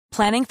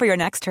Planning for your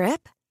next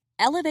trip?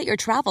 Elevate your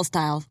travel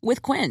style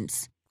with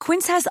Quince.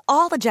 Quince has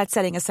all the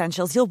jet-setting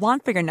essentials you'll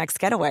want for your next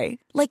getaway,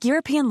 like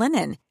European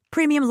linen,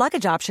 premium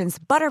luggage options,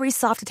 buttery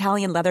soft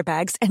Italian leather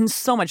bags, and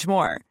so much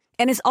more.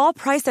 And is all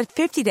priced at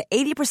 50 to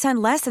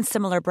 80% less than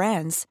similar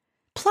brands.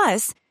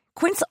 Plus,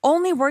 Quince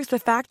only works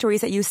with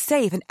factories that use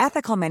safe and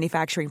ethical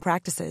manufacturing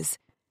practices.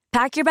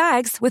 Pack your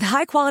bags with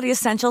high-quality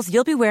essentials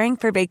you'll be wearing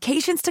for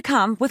vacations to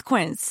come with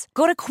Quince.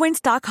 Go to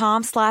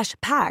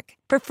quince.com/pack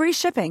for free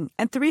shipping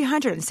and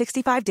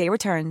 365-day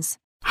returns.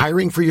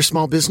 Hiring for your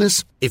small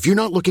business? If you're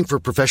not looking for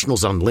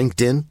professionals on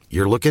LinkedIn,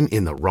 you're looking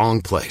in the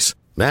wrong place.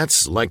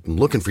 That's like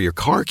looking for your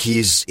car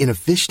keys in a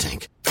fish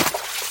tank.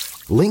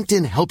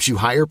 LinkedIn helps you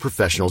hire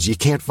professionals you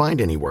can't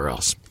find anywhere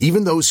else,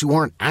 even those who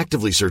aren't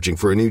actively searching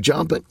for a new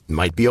job but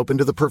might be open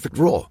to the perfect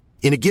role.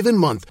 In a given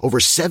month, over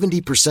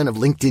 70% of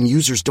LinkedIn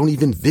users don't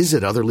even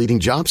visit other leading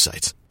job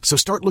sites. So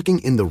start looking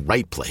in the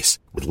right place.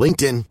 With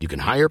LinkedIn, you can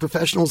hire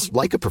professionals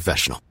like a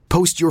professional.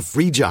 Post your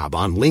free job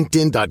on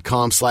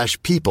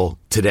linkedin.com/people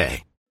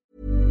today.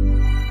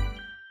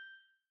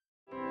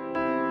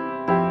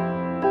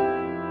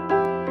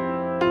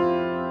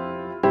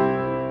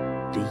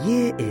 The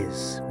Year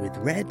Is with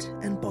Red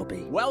and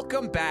Bobby.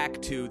 Welcome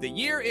back to The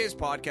Year Is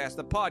podcast,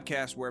 the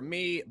podcast where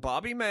me,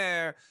 Bobby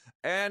Mayer,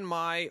 and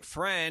my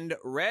friend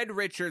Red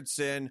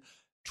Richardson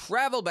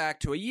travel back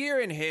to a year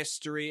in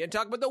history and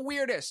talk about the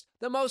weirdest,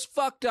 the most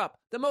fucked up,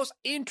 the most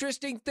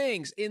interesting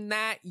things in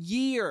that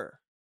year.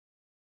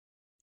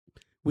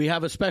 We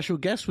have a special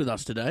guest with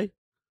us today,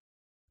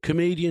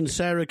 comedian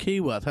Sarah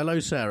Keyworth. Hello,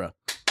 Sarah.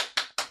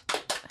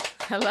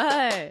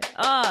 Hello.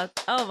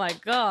 Oh my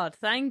God.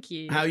 Thank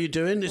you. How are you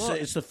doing?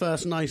 It's the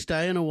first nice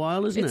day in a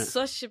while, isn't it? It's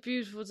such a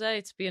beautiful day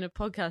to be in a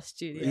podcast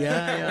studio.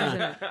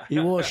 Yeah.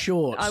 You wore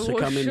shorts to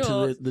come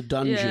into the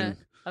dungeon. Yeah,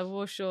 I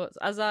wore shorts.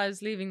 As I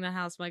was leaving the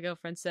house, my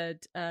girlfriend said,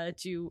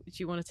 do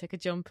you want to take a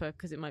jumper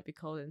because it might be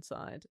cold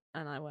inside?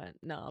 And I went,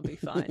 no, I'll be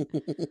fine.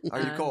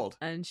 Are you cold?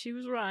 And she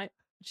was right.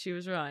 She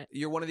was right.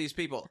 You're one of these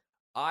people.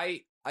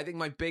 I think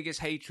my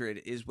biggest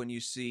hatred is when you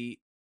see...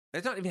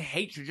 It's not even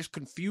hatred, just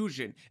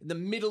confusion. In the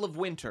middle of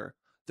winter,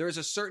 there is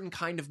a certain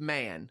kind of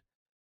man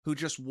who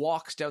just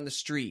walks down the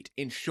street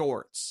in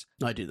shorts.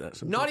 I do that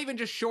sometimes. Not even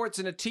just shorts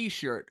and a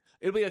t-shirt.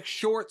 It'll be like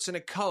shorts and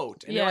a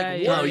coat. And Yeah, you're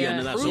like, yeah, what are yeah.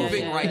 you that's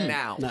proving awful. right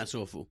now? That's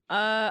awful.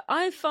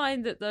 I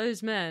find that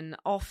those men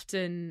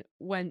often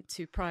went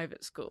to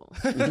private school.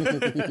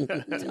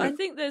 I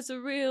think there's a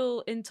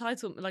real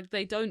entitlement. Like,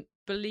 they don't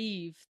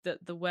believe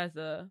that the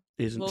weather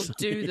will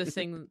do the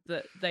thing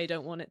that they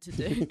don't want it to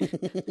do.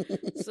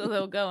 So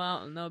they'll go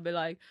out and they'll be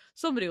like,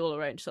 somebody will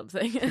arrange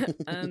something.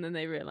 And then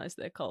they realise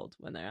they're cold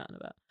when they're out and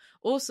about.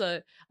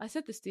 Also, I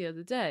said this the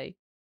other day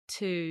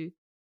to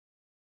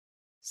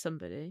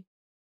somebody.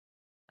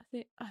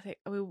 I think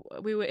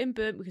we were in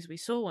Birmingham because we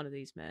saw one of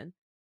these men.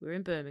 We were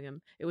in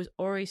Birmingham. It was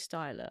Ori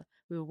Styler.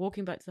 We were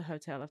walking back to the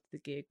hotel after the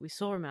gig. We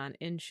saw a man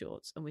in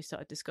shorts and we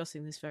started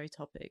discussing this very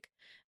topic.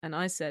 And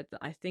I said that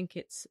I think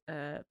it's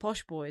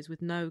posh boys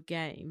with no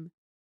game.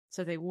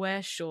 So they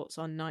wear shorts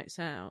on nights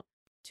out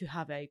to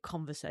have a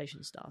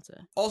conversation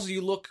starter. Also,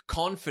 you look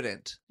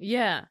confident.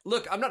 Yeah.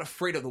 Look, I'm not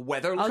afraid of the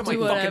weather. Look I'll at my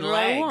do fucking whatever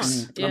I legs.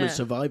 want. I'm Yeah. a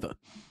survivor.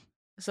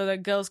 So the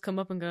girls come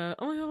up and go,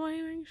 oh my God, why are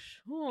you wearing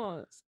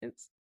shorts?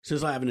 So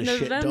it's like having a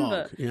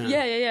November. shit dog.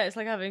 Yeah. It's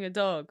like having a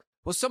dog.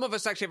 Well, some of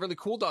us actually have really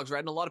cool dogs, right?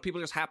 And a lot of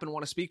people just happen to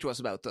want to speak to us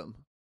about them.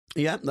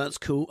 Yeah, that's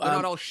cool. They're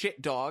not all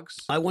shit dogs.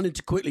 I wanted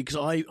to quickly, because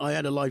I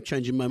had a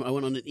life-changing moment. I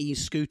went on an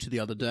e-scooter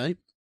the other day,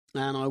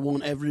 and I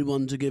want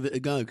everyone to give it a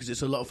go, because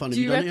it's a lot of fun. Do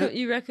you done it yet?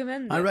 you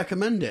recommend it? I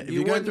recommend it. If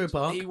you go through a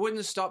park... He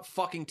wouldn't stop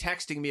fucking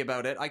texting me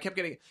about it. I kept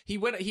getting... He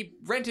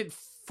rented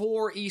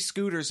 4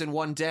 e-scooters in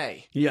one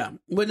day. Yeah.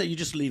 Well, no, you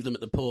just leave them at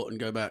the port and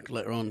go back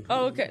later on.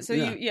 Oh, okay. So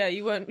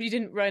you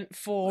didn't rent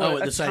 4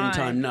 at the same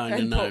time. No.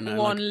 Put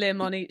one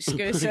limb on each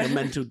scooter. Like a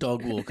mental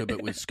dog walker,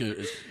 but with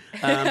scooters.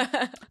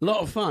 A lot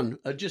of fun.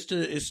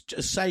 It's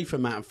a safe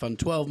amount of fun.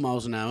 12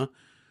 miles an hour.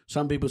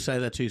 Some people say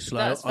they're too slow.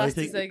 That's fast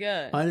as they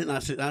go. I think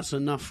that's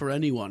enough for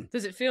anyone.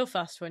 Does it feel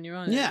fast when you're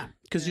on it? Yeah,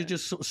 because you're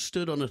just sort of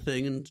stood on a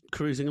thing and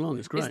cruising along.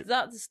 It's great. Is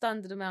that the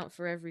standard amount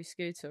for every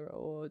scooter,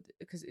 or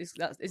because is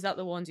that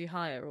the ones you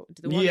hire, or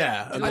do the ones,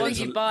 Yeah, do the ones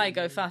you buy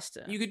go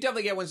faster? You could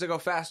definitely get ones that go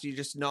faster. You're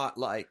just not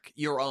like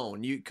your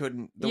own. You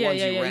couldn't. The yeah,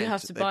 ones you rent, you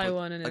have to buy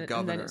one, and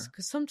governor. then it's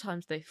because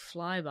sometimes they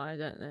fly by,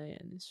 don't they?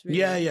 And it's really,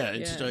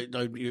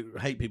 You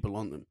hate people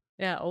on them.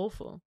 Yeah,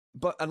 awful.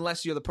 But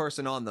unless you're the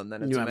person on them,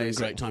 then it's you're amazing. having a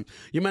great time.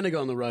 You're meant to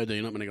go on the road, though.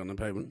 You're not meant to go on the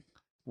pavement.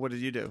 What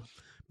did you do?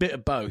 Bit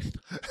of both.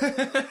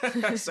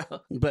 So,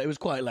 but it was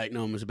quite late.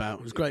 No one was about.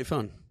 It was great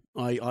fun.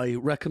 I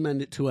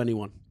recommend it to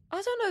anyone.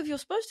 I don't know if you're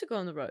supposed to go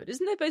on the road.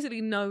 Isn't there basically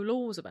no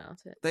laws about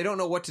it? They don't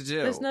know what to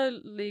do. There's no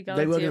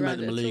legality. They were going to around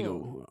make them it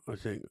illegal, I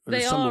think.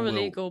 They Someone are will.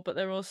 illegal, but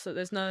they're also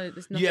there's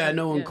nothing. Yeah,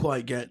 no one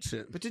quite gets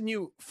it. But didn't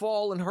you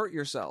fall and hurt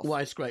yourself? Well,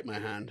 I scraped my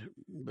hand.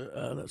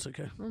 but that's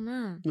okay. Oh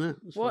man! Yeah,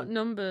 What fine.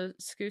 number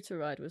scooter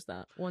ride was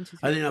that? 1, 2, 3.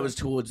 I think that was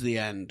towards the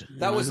end.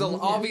 That was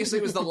obviously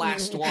it was the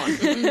last one.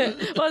 Well,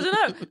 I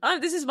don't know.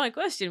 This is my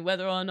question: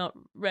 whether or not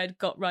Red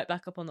got right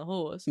back up on the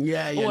horse,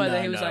 Yeah, or whether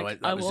no, he was no,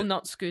 like, that "I was will it.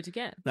 not scoot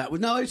again." That was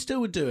no, I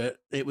still would do it.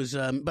 It was,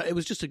 but it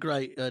was just a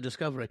great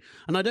discovery.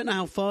 And I don't know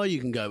how far you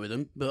can go with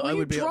them, but Were I you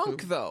would be up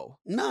drunk to... though?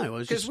 No, I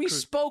was Because just we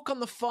spoke on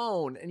the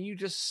phone and you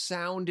just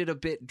sounded a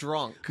bit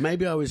drunk.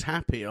 Maybe I was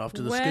happy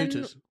after the When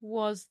scooters.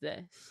 was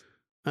this?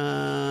 It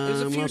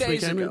was a few last days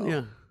weekend, ago.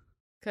 Yeah.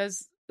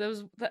 Because there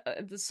was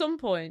at some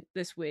point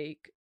this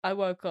week, I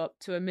woke up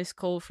to a missed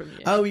call from you.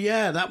 Oh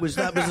yeah, that was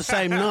the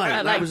same night.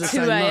 at that like was the 2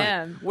 same night.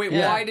 a.m. Wait,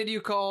 Yeah. why did you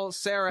call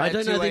Sarah I at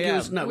don't 2 know. I think it a.m.?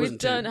 was no. It We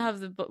wasn't don't 2.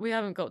 have we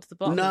haven't got to the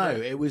bottom. No, of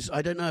it. it was.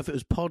 I don't know if it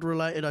was pod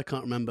related. I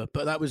can't remember,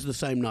 but that was the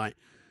same night.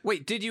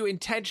 Wait, did you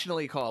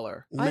intentionally call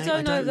her? I Mate,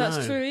 don't know if that's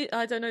know. true.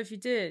 I don't know if you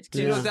did. Do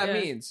you know what Yeah.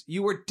 that means?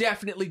 You were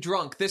definitely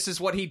drunk. This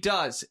is what he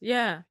does.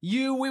 Yeah.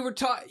 You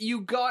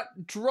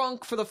got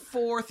drunk for the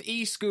 4th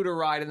e-scooter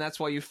ride, and that's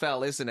why you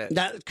fell, isn't it?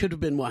 That could have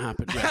been what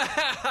happened. Yeah.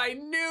 I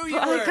knew you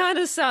But were. I'm kind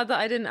of sad that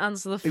I didn't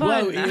answer the phone.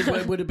 Well, now.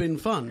 it would have been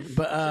fun,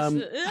 but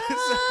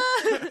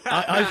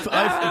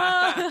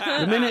Ah!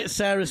 the minute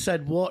Sarah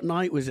said what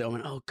night was it, I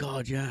went, "Oh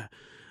God, yeah."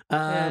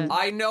 Yeah.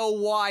 I know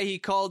why he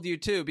called you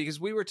too, because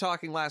we were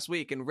talking last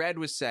week and Red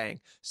was saying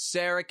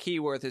Sarah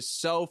Keyworth is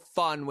so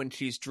fun when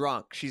she's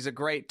drunk. She's a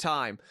great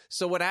time.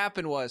 So what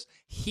happened was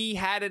he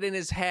had it in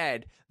his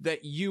head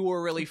that you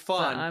were really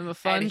fun. I'm a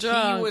fun and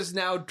drunk. he was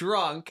now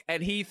drunk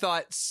and he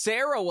thought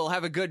Sarah will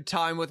have a good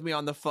time with me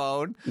on the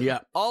phone. Yeah.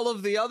 All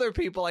of the other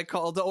people I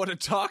called don't want to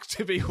talk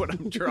to me when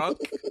I'm drunk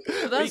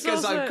that's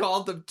because also- I've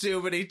called them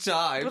too many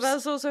times. But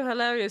that's also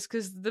hilarious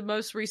because the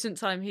most recent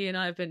time he and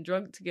I have been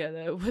drunk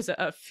together was at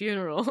a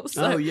funeral.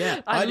 So Oh,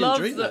 yeah. I didn't love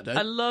drink that day.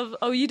 I love.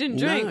 Oh, you didn't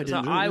No, drink. I didn't So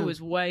drink, I no. was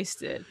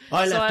wasted.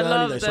 I so left I early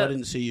love though, so I that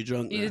didn't see you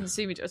drunk. You there. didn't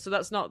see me. So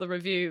that's not the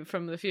review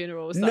from the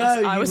funeral. Was No,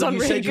 that I was on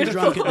you really said you were good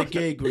drunk at form. the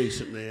gig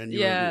recently, and you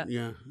Yeah. were,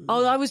 yeah.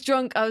 Oh, I was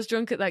drunk. I was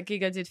drunk at that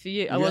gig I did for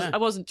you. Yeah. I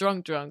wasn't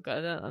drunk. I'm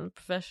a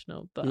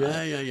professional, but Yeah,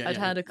 I'd yeah.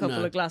 had a couple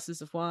No. of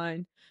glasses of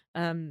wine.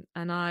 And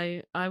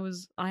I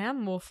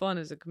am more fun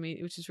as a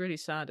comedian, which is really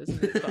sad,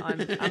 isn't it?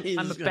 But He's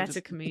I'm a just gonna better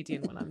just-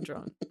 comedian when I'm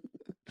drunk.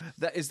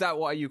 Is that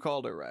why you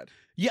called her, Red?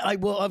 Yeah, I've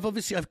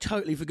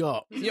totally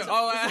forgot.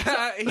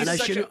 Yeah, And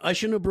I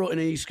shouldn't have brought in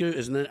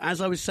e-scooters. And then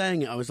as I was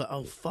saying it, I was like,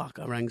 "Oh fuck!"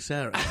 I rang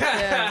Sarah.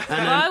 Yeah.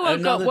 And I then woke up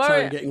another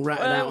worried. time getting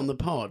ratted out on the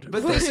pod.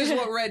 But this is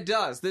what Red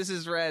does. This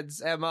is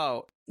Red's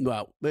MO.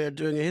 Well, we're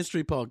doing a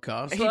history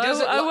podcast. He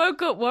doesn't I lo-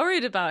 woke up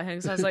worried about him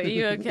because I was like, "Are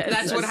you okay?"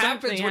 That's what Something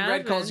happens when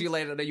Red calls happened. you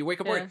late at night. You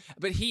wake up Yeah. worried.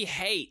 But he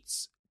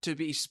hates to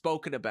be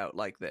spoken about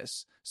like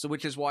this. So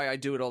which is why I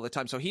do it all the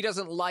time. So he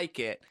doesn't like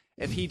it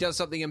if he does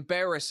something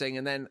embarrassing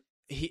and then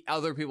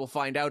other people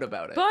find out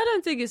about it. But I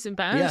don't think it's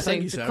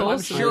embarrassing you, to Sarah. call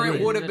I'm sure someone.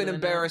 it would have been No.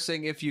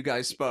 embarrassing if you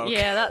guys spoke.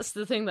 Yeah, that's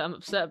the thing that I'm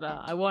upset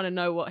about. I want to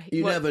know what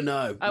You never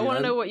know. I want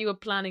to know what you were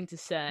planning to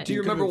say. Do you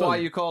It could remember be why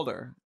fun. you called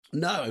her?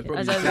 No, I probably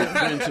I don't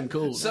know. doing some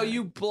calls. So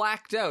you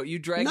blacked out. You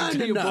drank no,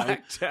 until you no.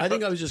 blacked out. I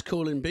think I was just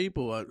calling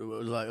people. I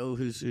was like, "Oh,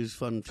 who's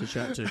fun to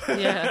chat to?"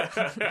 Yeah,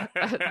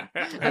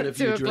 Had a at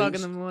few 2 o'clock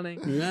drinks. in the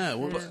morning. Yeah,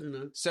 well, Yeah. you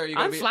know. Sarah, you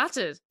gotta I'm be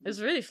flattered. It's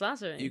really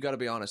flattering. You got to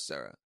be honest,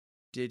 Sarah.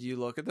 Did you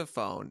look at the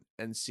phone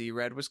and see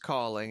Red was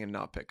calling and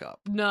not pick up?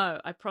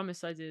 No, I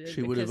promise I did.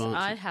 She would have because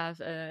I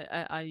answered.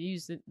 have I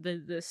use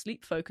the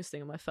sleep focus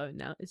thing on my phone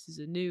now. This is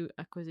a new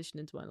acquisition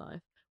into my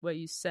life where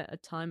you set a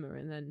timer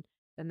and then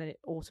it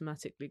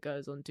automatically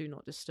goes on do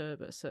not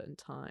disturb at a certain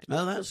time.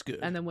 Oh, that's good.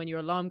 And then when your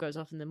alarm goes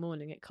off in the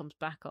morning, it comes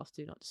back off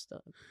do not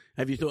disturb.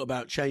 Have you thought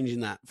about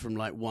changing that from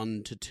like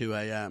 1 to 2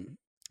 a.m.?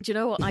 Do you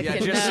know what I Yeah,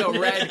 can? just so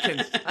Red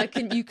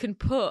can. You can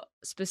put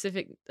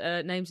specific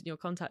names in your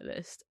contact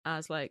list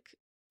as like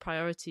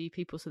priority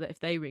people, so that if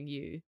they ring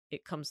you,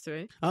 it comes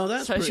through. Oh,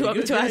 that's So do pretty you want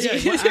me good. to add yeah,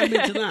 you? Well, add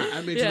me to that.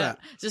 Add me to Yeah, that.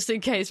 just in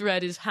case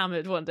Red is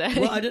hammered one day.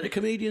 Well, I don't. The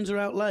comedians are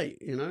out late.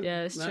 You know.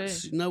 Yeah, it's true.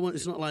 No one.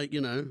 It's not like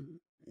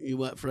you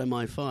work for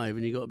MI5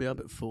 and you got to be up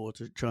at 4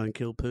 to try and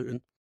kill Putin.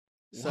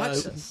 What?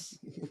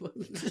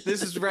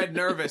 This is Red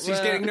nervous. He's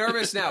Well, getting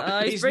nervous now.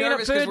 he's He's bringing up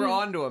nervous because we're Putin.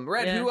 on to him.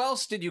 Red, Yeah. who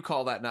else did you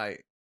call that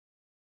night?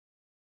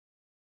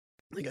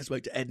 I think I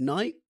spoke to Ed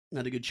Knight.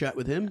 Had a good chat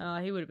with him.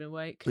 He would have been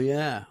awake.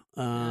 Yeah.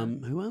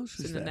 Who else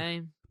It's was in the there?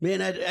 name. Me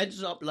and Ed.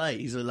 Ed's up late.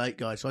 He's a late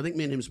guy, so I think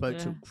me and him spoke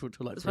Yeah. till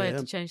like That's 3 why he had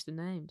a.m. to change the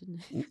name,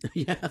 didn't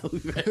he?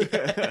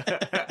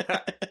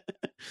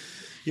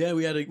 Yeah,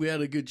 we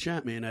had a good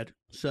chat, me and Ed.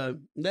 So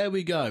there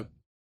we go.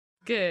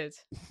 Good.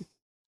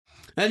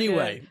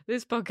 Anyway, Good.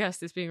 This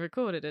podcast is being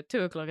recorded at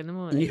 2 o'clock in the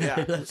morning.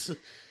 yeah,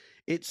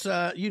 it's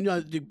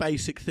the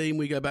basic theme.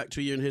 We go back to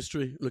a year in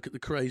history. Look at the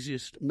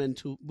craziest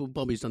mental. Well,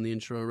 Bobby's done the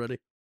intro already.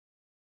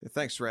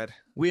 Thanks, Red.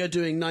 We are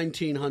doing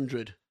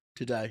 1900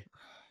 today.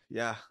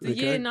 Yeah. The Okay.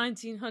 year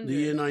 1900. The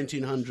year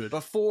 1900.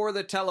 Before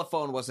the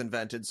telephone was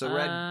invented, so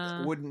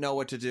Red wouldn't know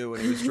what to do when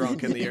he was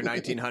drunk in the year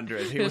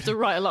 1900. He has to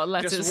write a lot of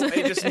letters.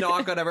 He just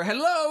knock on every.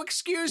 Hello,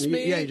 excuse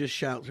me. Yeah, you just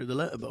shout through the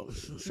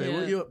letterbox. Say,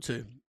 what are you up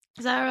to?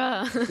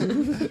 Sarah.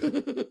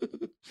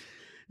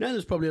 Now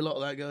there's probably a lot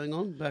of that going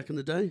on back in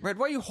the day. Red,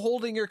 why are you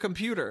holding your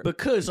computer?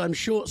 Because I'm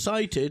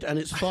short-sighted and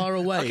it's far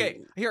away.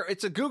 Okay, here,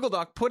 it's a Google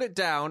Doc. Put it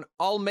down.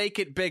 I'll make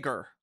it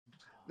bigger.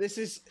 This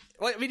is...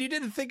 Well, I mean, you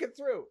didn't think it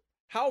through.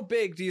 How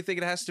big do you think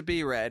it has to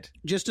be, Red?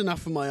 Just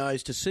enough for my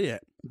eyes to see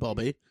it,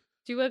 Bobby.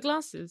 Do you wear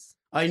glasses?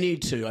 I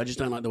need to. I just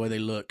don't like the way they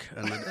look.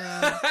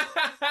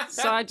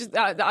 So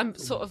I'm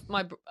sort of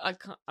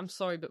I'm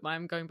sorry, but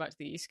I'm going back to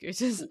the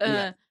e-scooters.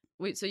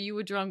 Wait, so you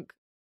were drunk,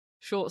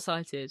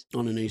 short-sighted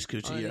on an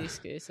e-scooter? On an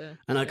e-scooter,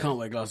 and I can't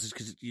wear glasses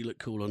because you look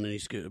cool on an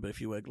e-scooter. But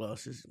if you wear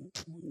glasses,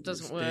 it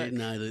doesn't work.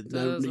 No,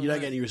 you don't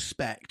get any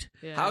respect.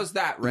 Yeah. How's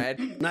that,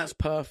 Red? That's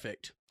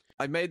perfect.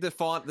 I made the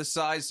font the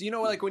size, you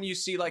know, like when you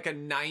see like a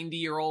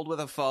 90-year-old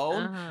with a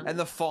phone and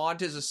the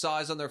font is a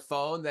size on their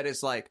phone that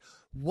is like,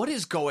 what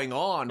is going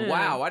on?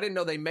 Wow, I didn't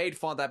know they made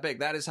font that big.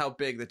 That is how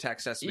big the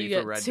text has to be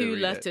for Red to read it. You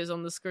get 2 letters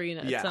on the screen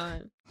at a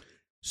time.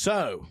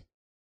 So,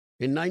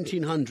 in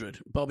 1900,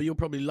 Bobby, you'll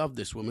probably love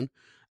this woman.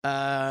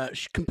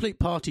 Complete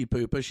party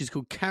pooper. She's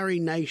called Carrie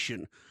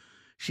Nation.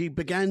 She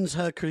begins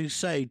her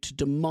crusade to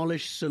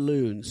demolish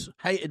saloons.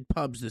 Hated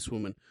pubs, this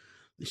woman.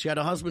 She had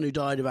a husband who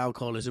died of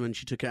alcoholism, and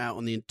she took it out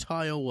on the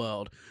entire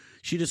world.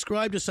 She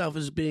described herself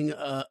as being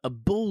a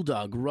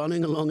bulldog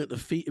running along at the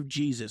feet of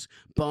Jesus,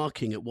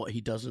 barking at what he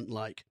doesn't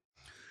like.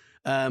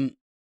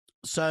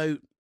 So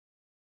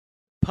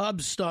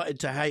pubs started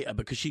to hate her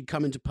because she'd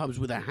come into pubs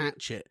with a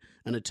hatchet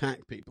and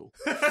attack people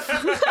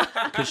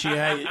because she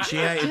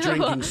hated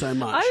drinking so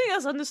much. I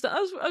think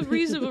that's a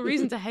reasonable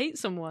reason to hate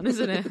someone,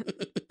 isn't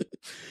it?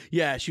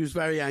 Yeah, she was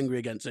very angry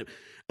against it.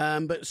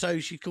 But so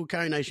she's called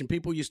Carrie Nation.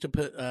 People used to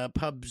put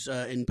pubs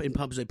in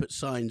pubs. They put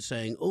signs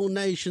saying "All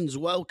nations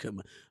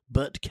welcome,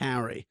 but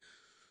Carrie."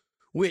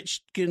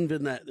 Which,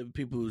 given that the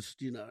people's,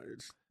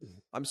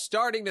 I'm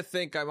starting to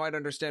think I might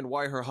understand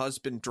why her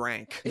husband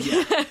drank.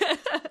 Yeah.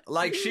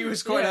 Like she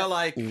was going to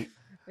like,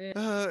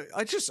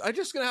 I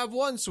just gonna have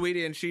one,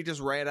 sweetie, and she just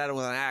ran at him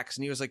with an axe,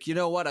 and he was like, you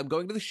know what? I'm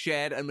going to the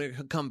shed. I'm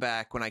gonna come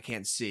back when I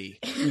can't see.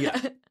 Yeah.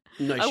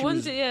 No, I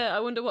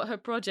wonder what her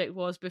project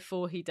was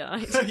before he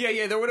died.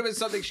 yeah, there would have been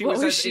something she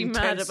was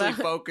intensely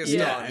focused on.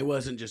 Yeah, it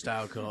wasn't just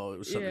alcohol; it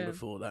was something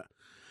before that.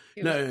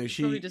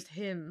 Probably just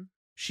him.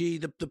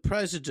 The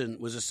president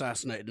was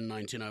assassinated in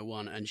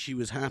 1901, and she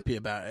was happy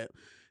about it.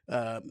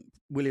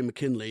 William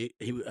McKinley,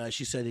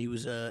 she said he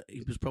was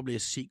probably a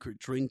secret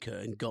drinker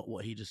and got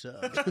what he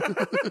deserved. So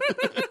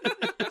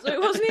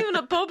it wasn't even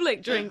a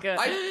public drinker.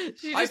 I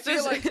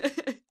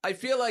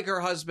feel like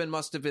her husband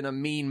must have been a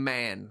mean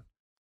man.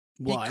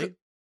 Why?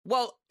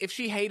 Well, if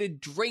she hated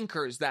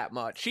drinkers that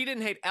much, she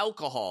didn't hate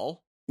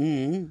alcohol.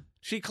 Mm-hmm.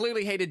 She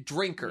clearly hated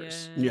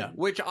drinkers. Yeah.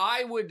 Which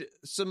I would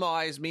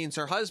surmise means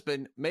her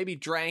husband maybe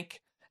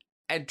drank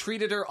and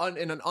treated her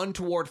in an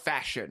untoward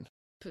fashion.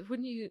 But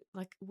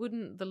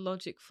wouldn't the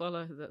logic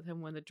follow that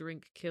then when the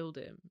drink killed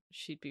him,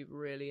 she'd be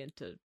really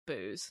into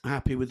booze?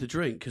 Happy with the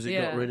drink because it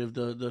got rid of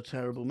the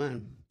terrible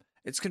man.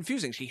 It's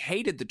confusing. She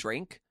hated the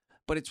drink,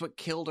 but it's what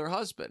killed her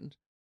husband.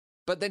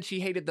 But then she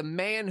hated the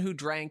man who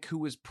drank who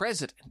was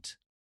president.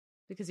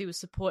 Because he was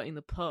supporting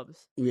the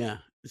pubs. Yeah,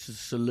 this is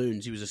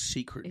saloons. He was a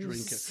secret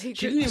drinker. She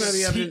didn't even have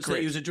the evidence that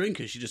he was a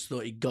drinker. She just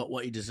thought he got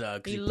what he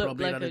deserved because he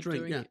probably had a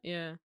drink.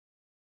 Yeah.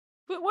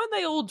 But weren't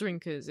they all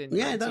drinkers in?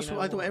 Yeah, that's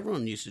what I thought.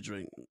 Everyone used to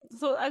drink.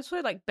 I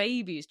swear, like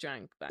babies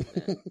drank back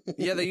then.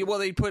 Yeah,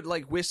 they put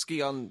like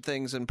whiskey on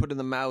things and put in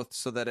the mouth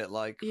so that it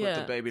like put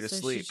the baby to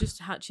sleep. She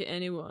just hatchet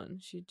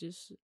anyone.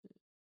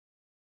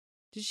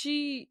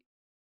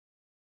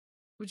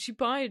 Would she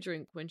buy a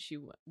drink when she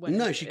went?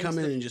 No, she'd come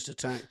in and just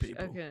attack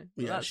people. Okay,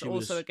 well, that's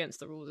also against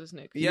the rules, isn't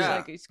it?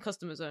 Yeah, it's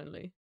customers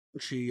only.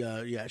 She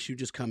would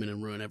just come in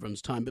and ruin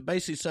everyone's time. But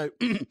basically, so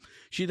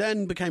she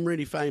then became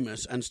really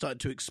famous and started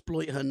to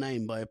exploit her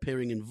name by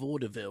appearing in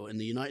vaudeville in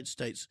the United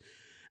States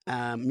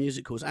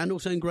musicals and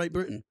also in Great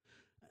Britain.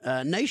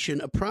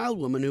 Nation, a proud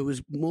woman who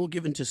was more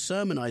given to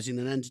sermonizing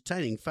than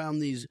entertaining,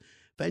 found these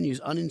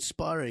venues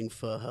uninspiring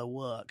for her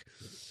work.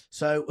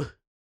 So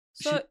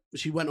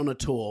she went on a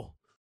tour.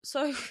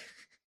 So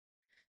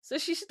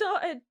she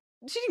started.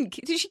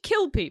 Did she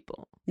kill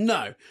people?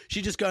 No,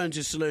 she just go into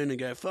a saloon and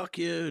go "fuck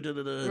you"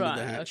 with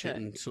the hatchet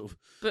and sort of.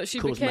 But she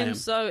became mayhem.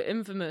 So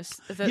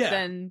infamous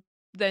that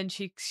then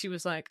she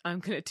was like, I'm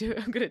gonna do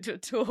a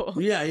tour.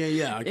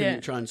 Yeah. I can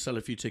try and sell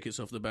a few tickets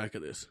off the back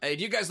of this. Hey,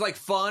 do you guys like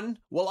fun?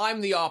 Well,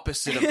 I'm the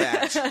opposite of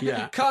that.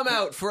 Yeah, come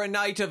out for a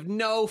night of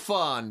no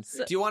fun.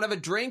 Do you want to have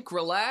a drink?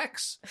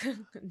 Relax.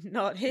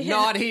 Not here.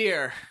 Not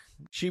here.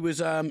 She was.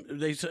 A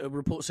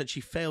report said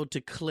she failed to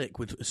click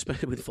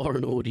with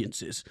foreign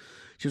audiences.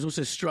 She was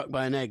also struck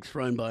by an egg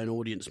thrown by an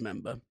audience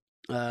member.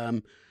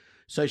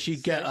 So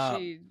she'd get up.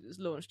 She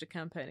launched a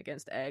campaign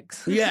against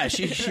eggs. Yeah,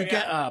 she'd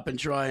get up and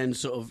try and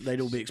sort of. They'd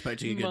all be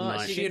expecting a good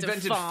night. She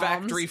invented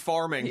factory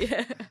farming.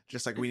 Yeah.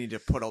 Just like we need to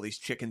put all these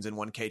chickens in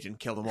one cage and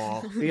kill them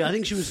all. Yeah, I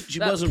think she wasn't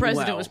well. That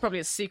president was probably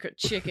a secret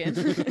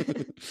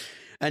chicken.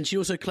 And she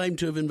also claimed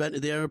to have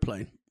invented the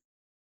aeroplane.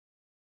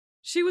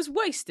 She was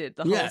wasted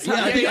the whole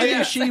time. I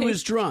think she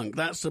was drunk.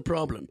 That's the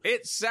problem.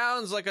 It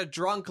sounds like a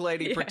drunk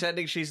lady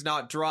pretending she's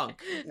not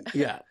drunk.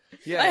 Yeah.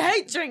 I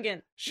hate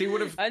drinking. She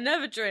would have. I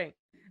never drink.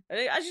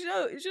 Actually,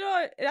 no.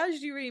 It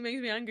actually really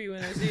makes me angry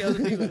when I see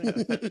other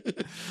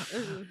people.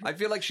 I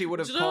feel like she would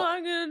have.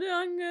 I'm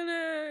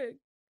gonna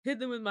hit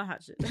them with my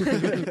hatchet.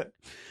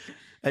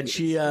 And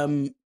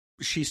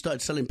she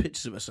started selling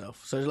pictures of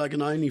herself. So it's like an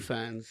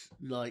OnlyFans,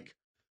 like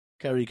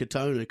Kerry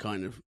Katona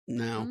kind of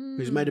now,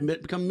 who's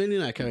become a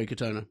millionaire. Kerry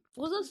Katona.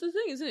 Well, that's the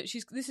thing, isn't it?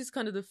 This is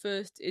kind of the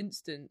first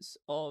instance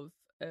of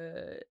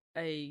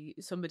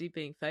somebody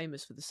being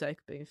famous for the sake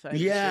of being famous,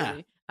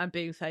 really, and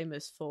being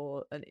famous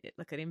for an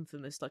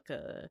infamous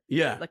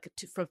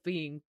for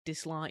being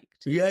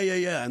disliked.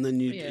 Yeah, and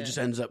then it just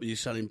ends up with you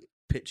selling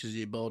pictures of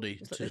your body.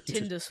 It's like the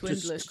Tinder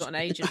swindler's got an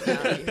agent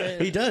now.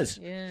 Really. He does.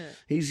 Yeah,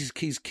 he's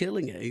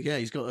killing it. Yeah,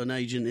 he's got an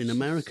agent in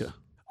America.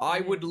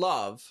 I would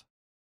love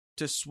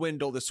to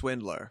swindle the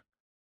swindler,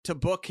 to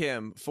book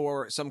him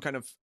for some kind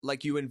of,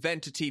 like, you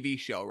invent a TV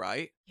show,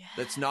 right? Yeah.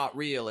 That's not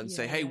real, and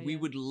say, hey, we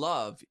would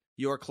love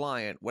your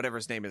client, whatever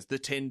his name is, the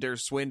Tinder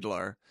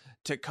swindler,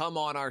 to come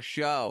on our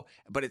show,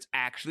 but it's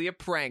actually a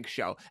prank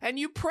show, and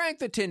you prank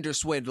the Tinder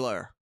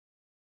swindler.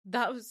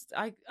 That was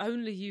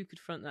only you could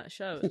front that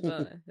show as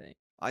well.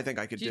 I think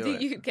I could do it. Do you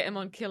think you could get him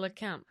on Killer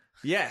Camp?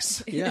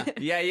 Yes. Yeah.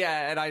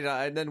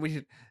 And then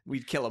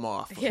we'd kill him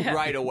off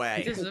right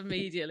away. Just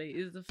immediately.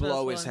 Is the first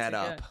blow his head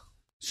up. Go.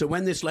 So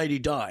when this lady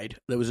died,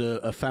 there was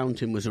a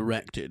fountain was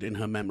erected in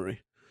her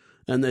memory,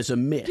 and there's a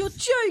myth. You're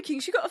joking?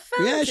 She got a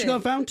fountain? Yeah, she got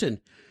a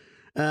fountain.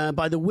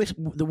 By the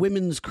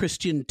Women's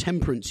Christian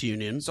Temperance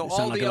Union. So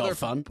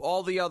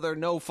all the other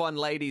no fun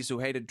ladies who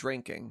hated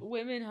drinking.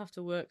 Women have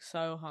to work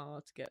so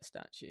hard to get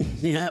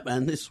statues. Yeah,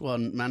 and this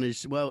one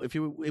managed. Well, if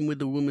you're in with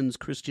the Women's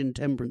Christian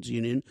Temperance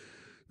Union,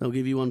 they'll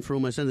give you one for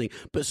almost anything.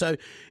 But so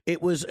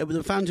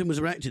the fountain was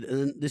erected,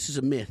 and this is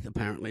a myth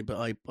apparently, but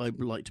I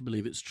like to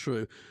believe it's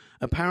true.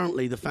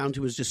 Apparently, the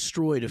fountain was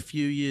destroyed a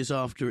few years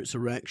after its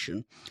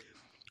erection,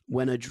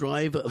 when a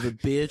driver of a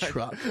beer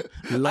truck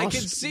lost... I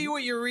can see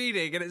what you're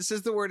reading, and it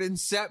says the word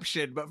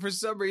inception, but for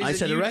some reason I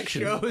said you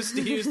erection. chose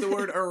to use the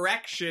word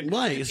erection.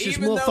 Why? It's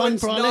just more fun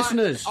for our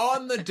listeners.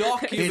 On the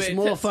document. It's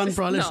more fun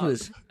for our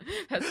listeners.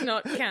 That's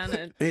not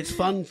canon. It's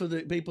fun for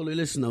the people who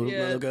listen.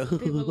 They'll go,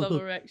 people love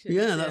erections.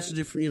 Yeah, that's a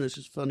different, it's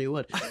just a funny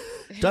word.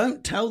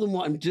 Don't tell them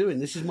what I'm doing.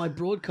 This is my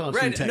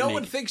broadcasting technique. No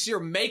one thinks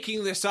you're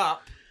making this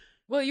up.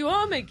 Well, you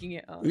are making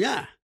it up.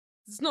 Yeah.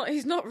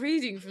 He's not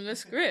reading from the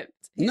script.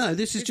 No,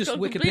 this is just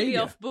Wikipedia. Completely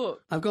off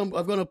book. I've gone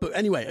off book.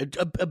 Anyway,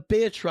 a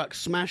beer truck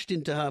smashed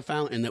into her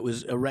fountain that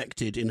was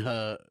erected in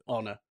her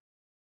honour.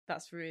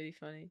 That's really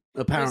funny.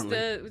 Apparently,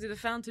 did the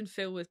fountain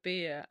fill with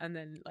beer and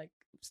then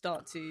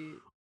start to?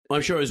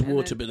 I'm sure it was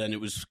water, but then it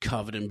was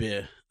covered in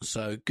beer.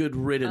 So good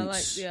riddance. I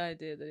like the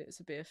idea that it's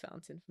a beer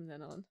fountain from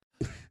then on.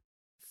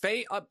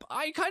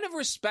 I kind of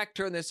respect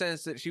her in the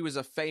sense that she was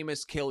a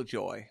famous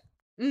killjoy.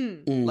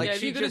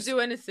 If you're going to do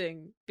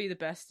anything, be the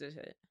best at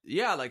it.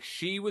 Yeah,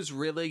 she was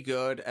really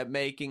good at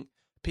making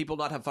people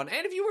not have fun.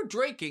 And if you were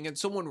drinking and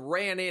someone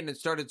ran in and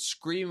started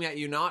screaming at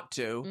you not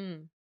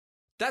to,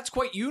 that's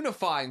quite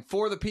unifying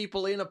for the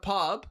people in a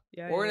pub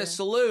or in a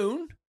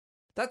saloon.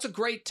 That's a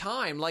great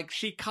time.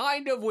 She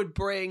kind of would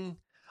bring...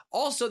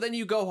 Also, then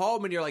you go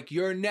home and you're like,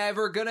 you're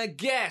never gonna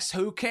guess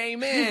who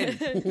came in.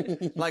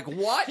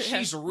 What? Yeah.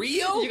 She's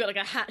real? You got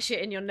a hat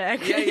shit in your neck.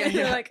 Yeah.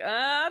 You're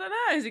I don't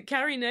know. Is it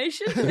Carrie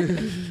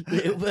Nation?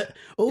 But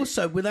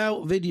also,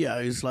 without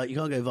videos, you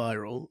can't go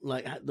viral.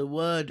 The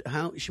word,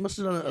 she must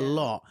have done it a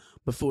lot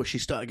before she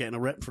started getting a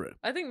rep for it.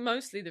 I think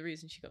mostly the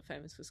reason she got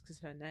famous was because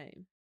of her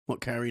name. What,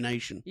 Carrie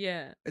Nation?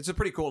 Yeah. It's a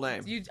pretty cool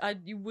name.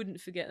 You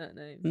wouldn't forget that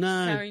name.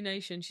 No. Carrie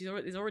Nation.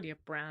 There's already a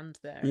brand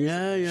there.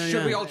 Yeah.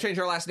 Should we all change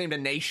our last name to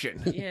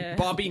Nation? Yeah.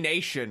 Bobby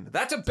Nation.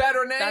 That's a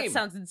better name. That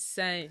sounds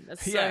insane.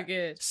 That's so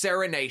good.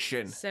 Sarah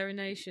Nation. Sarah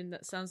Nation.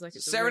 That sounds like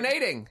it's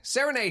serenading.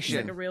 Serenation.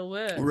 It's like a real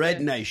word.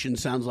 Red Nation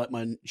sounds like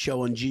my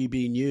show on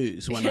GB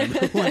News when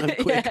I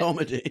quit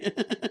comedy.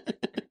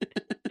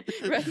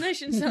 Red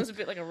Nation sounds a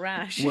bit like a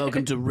rash.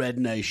 Welcome to Red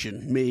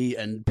Nation. Me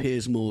and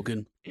Piers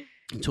Morgan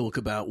talk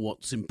about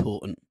what's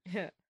important.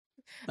 Yeah.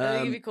 I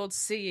think it'd be called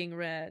Seeing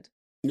Red.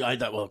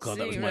 That was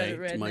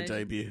my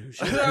debut.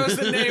 That was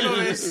the name of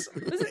his.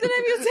 Was it the name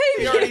of your debut?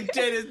 He already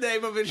did his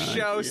name of his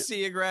show,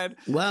 Seeing Red.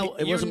 Well,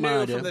 it wasn't my idea.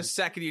 You knew from the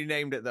second you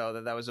named it,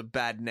 though, that was a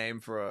bad name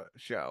for a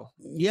show.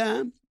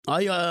 Yeah.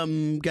 I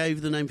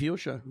gave the name for your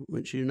show,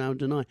 which you now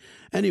deny.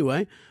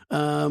 Anyway.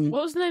 What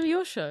was the name of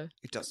your show?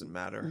 It doesn't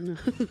matter.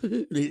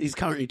 He's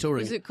currently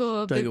touring. Is it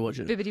called Don't go watch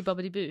it. Bibbidi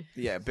Bobbidi Boo?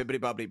 Yeah, Bibbidi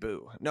Bobbidi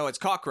Boo. No, it's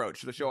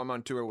Cockroach, the show I'm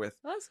on tour with.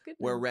 Oh, that's good.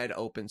 Where Red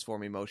opens for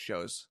me most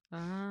shows.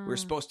 Ah. We're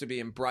supposed to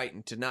be in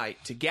Brighton tonight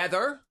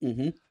together.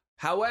 Mm-hmm.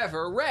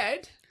 However,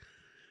 Red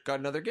got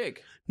another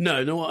gig.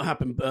 No, what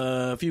happened?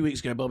 A few weeks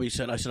ago, Bobby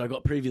said, I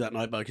got a preview that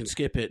night, but I can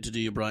skip it to do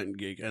your Brighton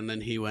gig. And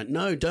then he went,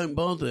 no, don't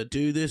bother.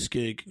 Do this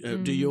gig.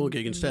 Do your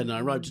gig instead. And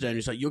I arrived today and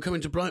he's like, you're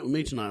coming to Brighton with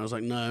me tonight. I was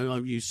like, no,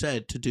 you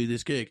said to do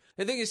this gig.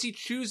 The thing is, he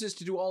chooses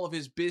to do all of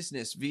his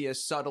business via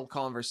subtle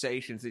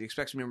conversations that he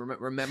expects me to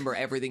remember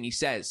everything he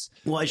says.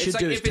 What I should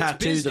do is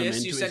tattoo them into his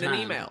hand. You send an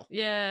email.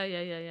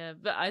 Yeah.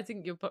 But I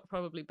think you're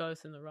probably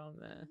both in the wrong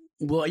there.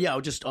 Well, yeah,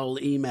 I'll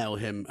email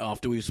him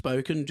after we've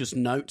spoken, just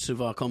notes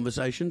of our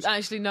conversations.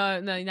 Actually, no,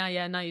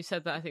 now you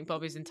said that, I think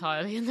Bobby's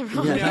entirely in the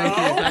wrong.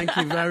 Yeah, thank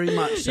you very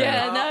much,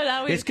 Sarah.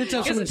 Yeah, it's good to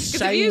have someone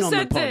sane on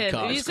the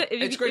podcast.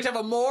 It's great to have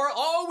a moral.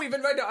 I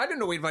didn't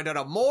know we invited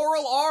a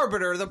moral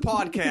arbiter of the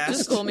podcast.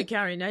 Just call me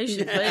Carrie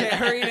Nation, please.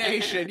 Carrie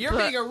Nation. You're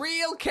being a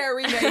real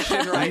Carrie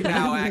Nation right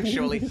now,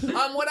 actually.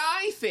 What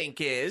I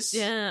think is...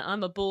 Yeah,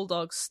 I'm a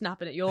bulldog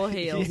snapping at your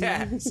heels.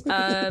 Yes.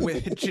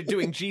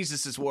 Doing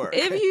Jesus' work.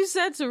 If you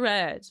said to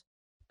Red,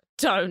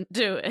 don't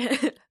do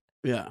it.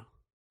 Yeah.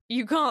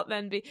 You can't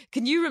then be...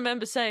 Can you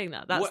remember saying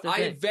that? That's the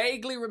thing. I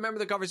vaguely remember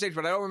the conversation,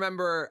 but I don't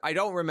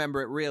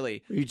remember it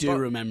really. You do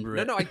remember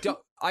it. No, I don't.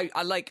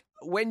 I like,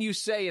 when you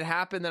say it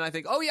happened, then I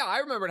think, oh yeah, I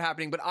remember it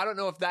happening, but I don't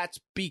know if that's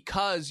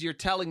because you're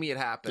telling me it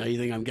happened. No, you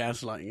think I'm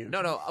gaslighting you?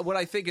 No. What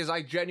I think is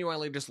I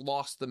genuinely just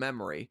lost the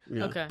memory.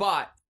 Yeah. Okay.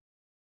 But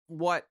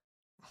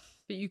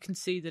you can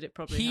see that it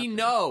probably he happened.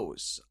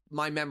 knows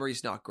my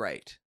memory's not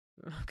great.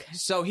 Okay.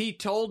 So he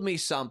told me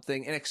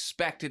something and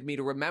expected me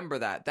to remember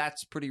that.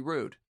 That's pretty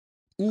rude.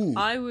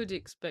 I would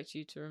expect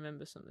you to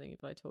remember something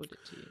if I told it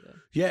to you, though.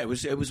 Yeah, it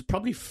was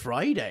probably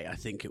Friday, I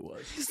think it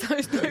was.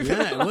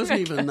 It wasn't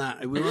even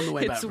that. We were on the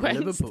way back from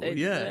Wednesday, Liverpool.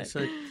 Yeah,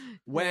 so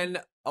when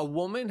a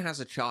woman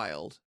has a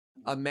child,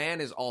 a man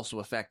is also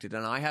affected,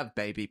 and I have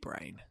baby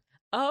brain.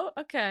 Oh,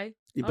 okay.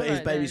 But his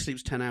baby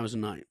sleeps 10 hours a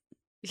night.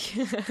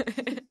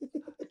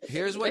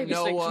 Here's what baby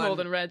no sleeps one... more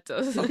than Red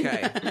does.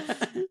 Okay.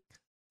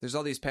 There's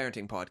all these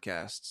parenting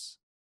podcasts.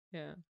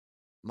 Yeah.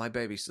 My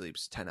baby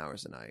sleeps 10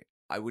 hours a night.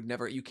 I would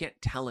never... You can't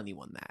tell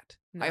anyone that.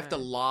 No. I have to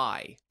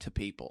lie to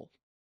people.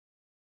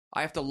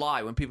 I have to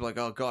lie when people are like,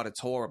 oh, God, it's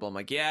horrible. I'm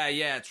like, yeah,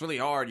 it's really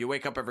hard. You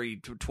wake up every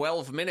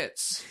 12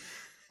 minutes.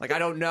 Like, I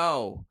don't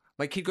know.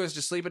 My kid goes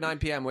to sleep at 9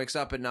 p.m., wakes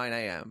up at 9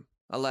 a.m.,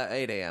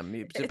 8 a.m.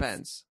 It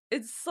depends.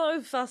 It's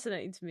so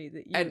fascinating to me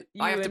that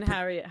you and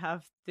Harriet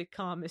have the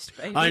calmest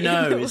baby. I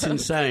know, it's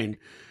insane.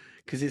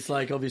 Because it's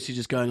like, obviously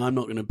just going, I'm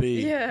not going to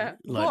be like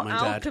what my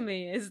dad. What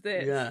alchemy is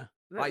this? Yeah.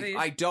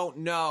 I don't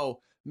know.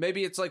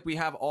 Maybe it's like we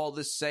have all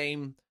the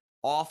same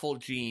awful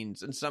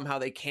genes and somehow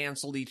they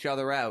canceled each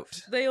other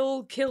out. They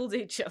all killed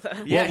each other.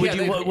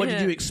 What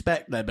did you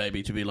expect their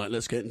baby to be like?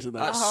 Let's get into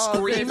that.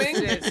 Screaming?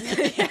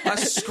 A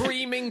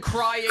screaming,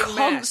 crying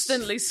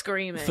Constantly mess.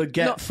 Screaming.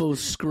 Forgetful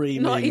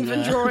screaming. Not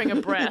even drawing a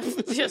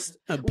breath. Just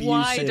abusive.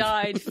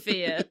 Wide-eyed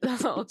fear the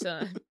whole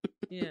time.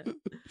 Yeah.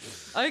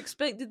 I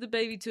expected the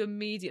baby to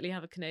immediately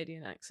have a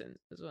Canadian accent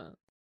as well.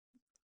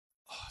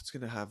 Oh, it's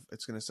gonna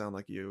sound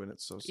like you, and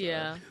it's so sad.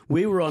 Yeah.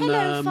 We were on.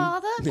 Hello,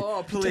 Father.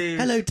 Oh, please.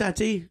 Hello,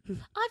 Daddy.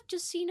 I've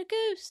just seen a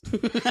ghost.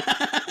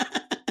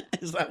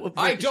 Is that what?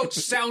 I don't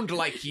sound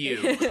like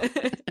you.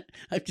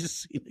 I've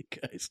just seen a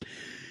ghost.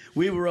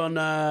 We were on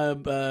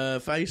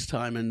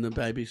FaceTime, and the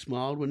baby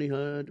smiled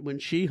when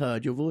she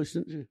heard your voice,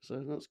 didn't she?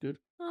 So that's good.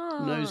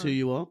 Oh. Knows who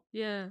you are.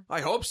 Yeah.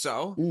 I hope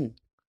so. Mm.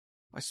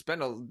 I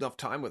spend enough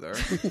time with her.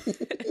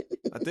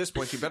 At this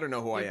point, you better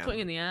know who I am.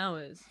 Putting in the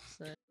hours.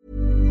 So.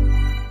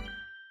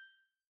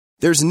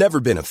 There's never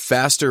been a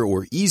faster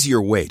or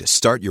easier way to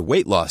start your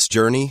weight loss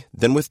journey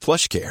than with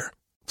PlushCare.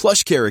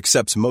 PlushCare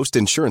accepts most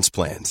insurance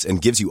plans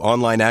and gives you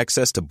online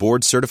access to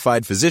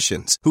board-certified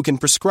physicians who can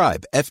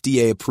prescribe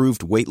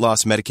FDA-approved weight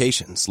loss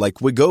medications like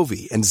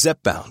Wegovy and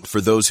Zepbound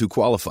for those who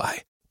qualify.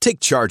 Take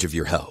charge of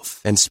your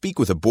health and speak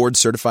with a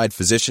board-certified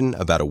physician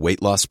about a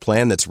weight loss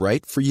plan that's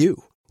right for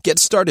you. Get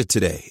started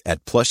today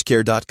at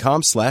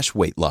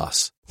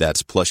plushcare.com/weightloss.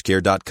 That's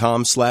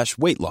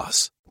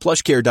plushcare.com/weightloss.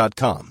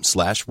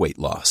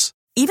 plushcare.com/weightloss.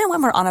 Even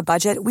when we're on a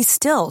budget, we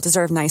still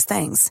deserve nice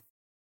things.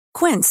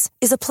 Quince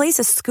is a place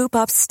to scoop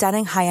up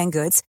stunning high-end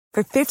goods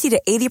for 50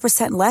 to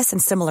 80% less than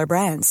similar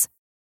brands.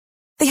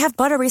 They have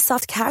buttery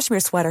soft cashmere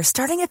sweaters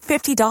starting at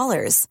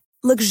 $50,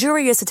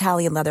 luxurious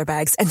Italian leather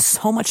bags, and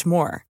so much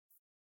more.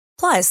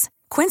 Plus,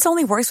 Quince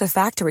only works with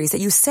factories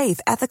that use safe,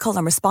 ethical,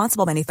 and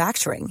responsible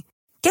manufacturing.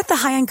 Get the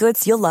high-end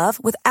goods you'll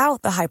love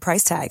without the high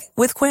price tag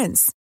with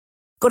Quince.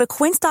 Go to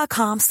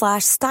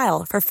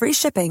quince.com/style for free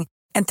shipping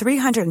and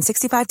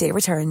 365-day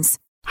returns.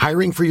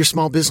 Hiring for your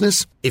small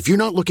business? If you're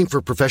not looking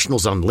for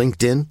professionals on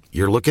LinkedIn,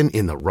 you're looking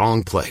in the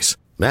wrong place.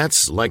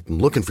 That's like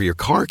looking for your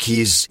car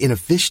keys in a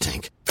fish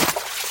tank.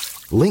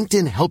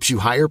 LinkedIn helps you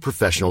hire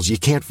professionals you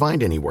can't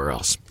find anywhere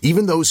else,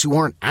 even those who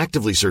aren't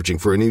actively searching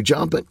for a new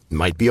job but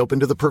might be open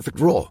to the perfect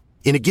role.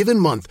 In a given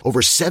month,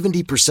 over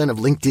 70% of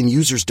LinkedIn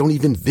users don't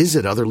even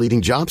visit other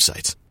leading job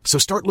sites. So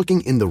start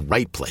looking in the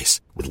right place.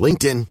 With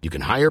LinkedIn, you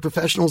can hire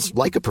professionals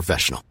like a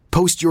professional.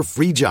 Post your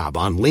free job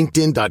on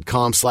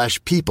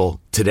linkedin.com/people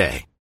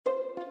today.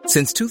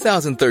 Since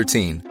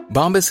 2013,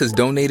 Bombas has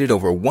donated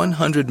over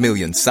 100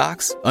 million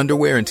socks,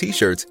 underwear, and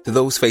T-shirts to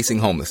those facing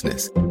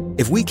homelessness.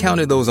 If we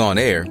counted those on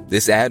air,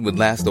 this ad would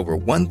last over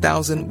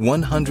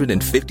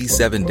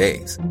 1,157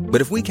 days.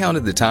 But if we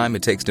counted the time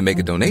it takes to make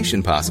a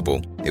donation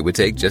possible, it would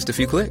take just a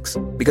few clicks.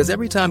 Because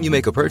every time you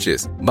make a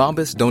purchase,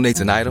 Bombas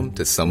donates an item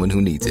to someone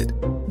who needs it.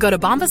 Go to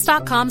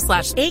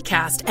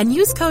bombas.com/ACAST and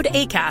use code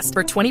ACAST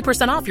for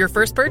 20% off your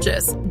first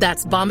purchase.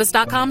 That's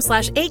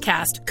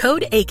bombas.com/ACAST,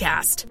 code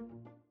ACAST.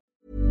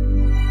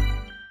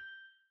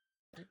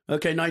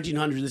 Okay,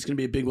 1900, this is going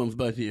to be a big one for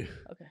both of you.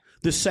 Okay.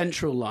 The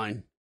Central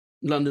Line,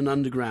 London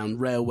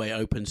Underground Railway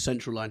opens,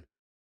 Central Line.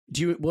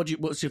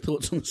 What's your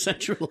thoughts on the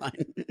Central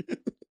Line?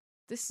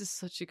 This is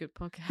such a good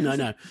podcast.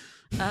 No.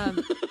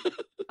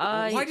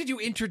 Why did you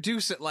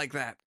introduce it like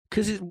that?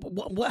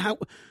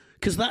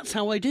 Because that's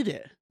how I did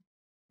it.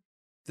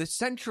 The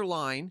Central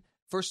Line,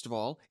 first of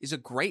all, is a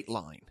great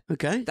line.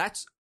 Okay.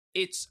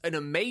 It's an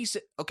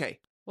amazing...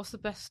 Okay. What's the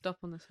best stop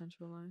on the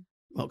Central Line?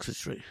 Oxford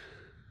Street.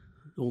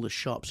 All the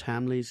shops,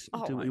 Hamleys,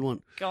 do what you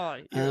want.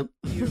 God,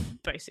 you're a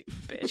basic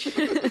bitch.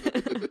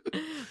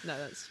 No,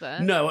 that's fair.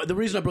 No, the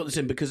reason I brought this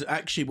in, because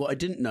actually what I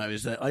didn't know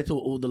is that I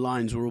thought all the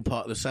lines were all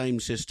part of the same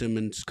system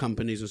and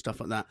companies and stuff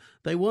like that.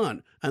 They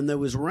weren't. And there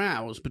was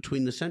rows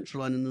between the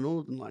Central Line and the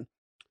Northern Line.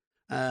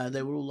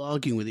 They were all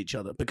arguing with each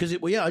other because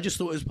I just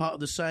thought it was part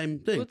of the same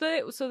thing.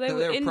 They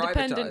were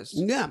independent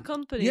privatized.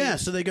 companies. Yeah,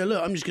 so they go,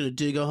 look, I'm just going to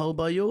dig a hole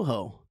by your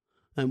hole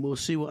and we'll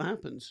see what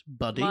happens,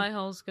 buddy. My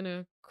hole's going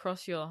to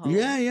cross your hole.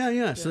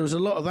 Yeah. So there was a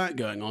lot of that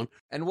going on.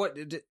 And what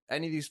did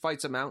any of these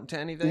fights amount to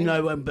anything?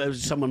 No,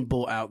 someone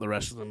bought out the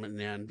rest of them in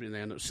the end. They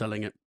ended up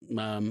selling it.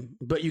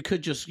 But you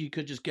could just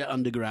get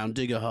underground,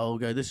 dig a hole,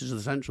 go, this is the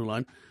Central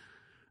Line,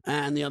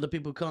 and the other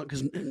people can't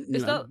because.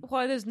 Is that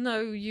why there's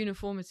no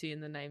uniformity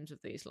in the names of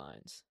these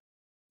lines?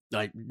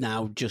 I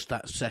now just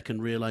that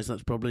second realise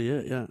that's probably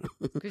it. Yeah,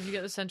 because you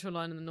get the Central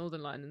Line and the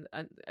Northern Line,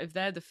 and if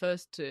they're the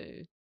first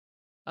two.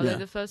 Are they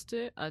the first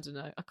two? I don't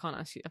know. I can't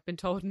ask you. I've been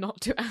told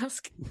not to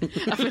ask.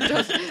 I've been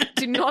told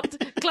to not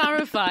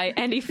clarify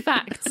any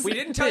facts. We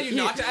didn't tell you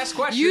not to ask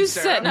questions, You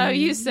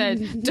Sarah.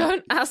 said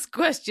don't ask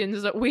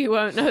questions that we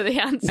won't know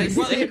the answers.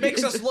 Well, it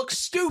makes us look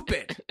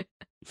stupid.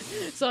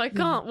 So I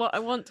can't. What I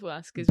want to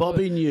ask is,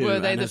 Bobby knew. Were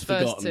they and the has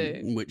first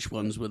forgotten two? Which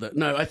ones were that?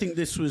 No, I think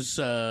this was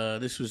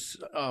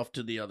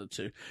after the other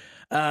two.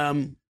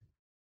 But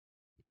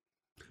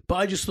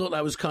I just thought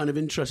that was kind of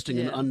interesting,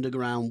 an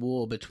underground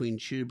war between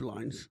tube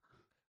lines.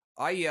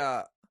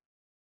 I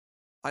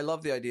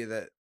love the idea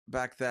that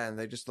back then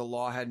the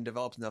law hadn't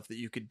developed enough that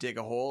you could dig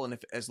a hole, and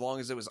as long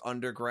as it was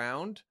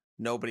underground,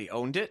 nobody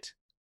owned it.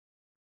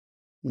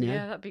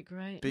 Yeah, that'd be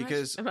great.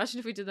 Because imagine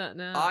if we did that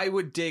now. I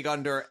would dig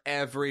under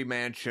every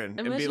mansion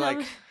and be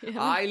like,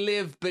 I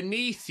live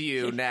beneath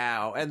you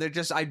now, and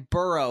I'd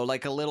burrow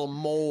like a little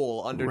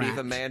mole underneath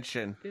a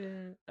mansion.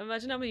 Yeah.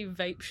 Imagine how many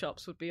vape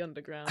shops would be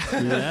underground.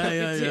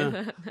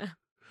 Yeah.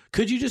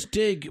 Could you just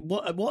dig?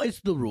 What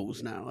is the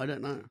rules now? I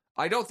don't know.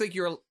 I don't think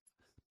you're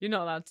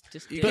not allowed to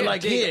just dig.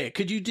 But here,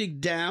 could you dig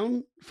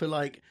down for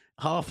like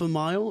half a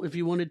mile if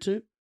you wanted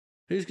to?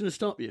 Who's going to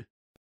stop you?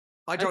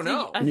 I don't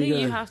know. I think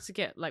you have to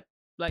get like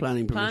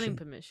planning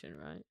permission,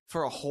 right?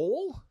 For a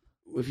hole?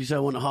 If you say I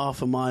want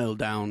half a mile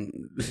down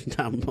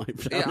my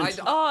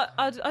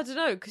I don't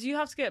know, because you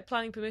have to get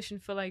planning permission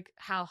for like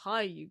how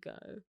high you go.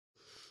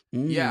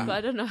 Yeah, but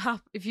I don't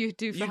know if you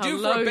do for how you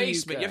do low for a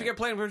basement. you have to get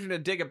planning permission to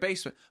dig a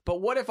basement. But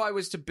what if I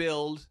was to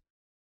build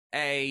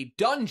a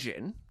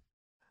dungeon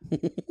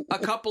a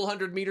couple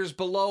 100 meters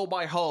below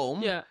my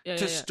home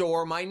to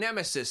store my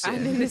nemesis in?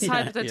 And in this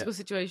hypothetical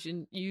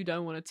situation, you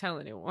don't want to tell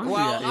anyone.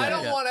 Well, I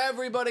don't want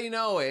everybody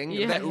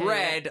knowing that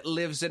Red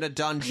lives in a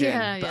dungeon.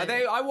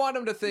 I want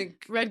them to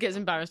think Red gets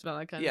embarrassed about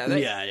that kind of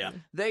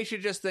thing. They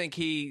should just think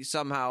he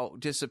somehow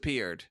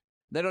disappeared.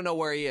 They don't know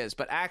where he is,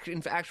 but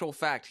in actual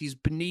fact, he's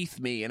beneath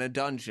me in a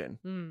dungeon,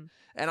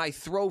 and I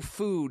throw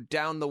food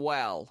down the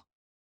well.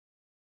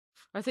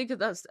 I think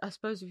I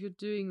suppose if you're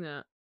doing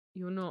that,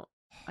 you're not.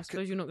 I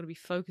suppose you're not going to be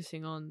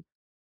focusing on.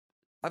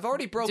 I've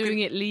already broken doing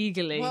it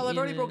legally. Well, I've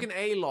already broken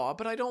a law,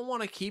 but I don't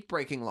want to keep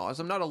breaking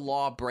laws. I'm not a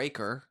law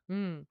breaker.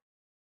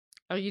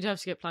 Oh, you'd have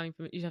to get planning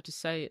permission. You'd have to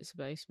say it's a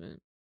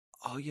basement.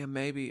 Oh yeah,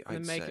 maybe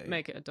I'd say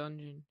make it a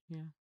dungeon.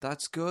 Yeah,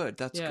 that's good.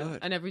 That's good.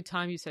 And every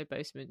time you say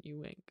basement, you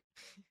wink.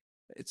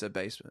 It's a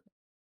basement.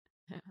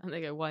 Yeah. And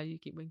they go, "Why do you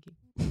keep winking?"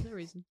 No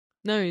reason.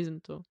 No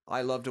reason at all.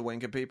 I love to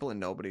wink at people,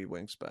 and nobody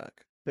winks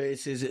back. But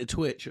is it a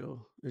twitch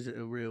or is it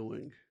a real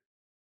wink?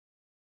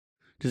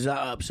 Does that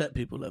upset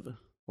people ever?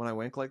 When I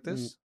wink like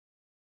this,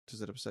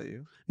 does it upset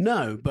you?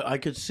 No, but I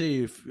could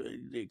see if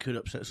it could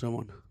upset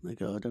someone. They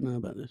go, I don't know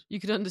about this. You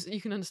can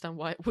understand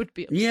why it would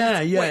be upset.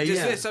 Yeah. Wait,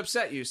 does this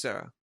upset you,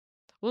 Sarah?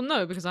 Well,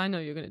 no, because I know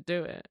you're going to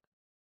do it.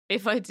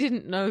 If I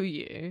didn't know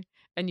you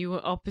and you were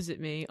opposite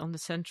me on the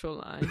Central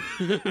Line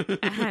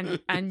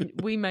and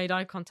we made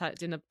eye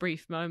contact in a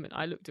brief moment,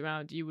 I looked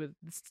around, you were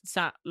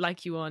sat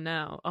like you are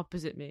now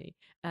opposite me,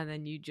 and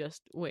then you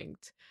just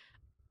winked,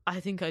 I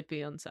think I'd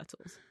be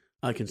unsettled.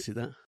 I can see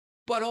that.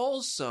 But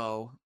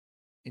also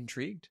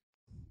intrigued.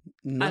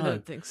 No. I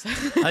don't think so.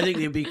 I think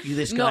it'd be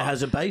this guy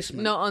has a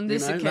basement. Not on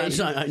this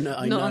occasion. I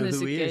not know on this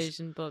who he is.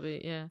 occasion,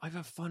 Bobby. Yeah. I have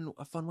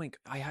a fun wink.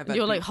 I have.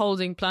 You're like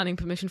holding planning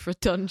permission for a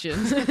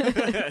dungeon.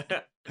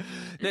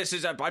 This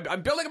is.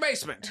 I'm building a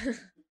basement.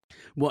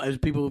 What, has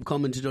people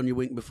commented on your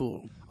wink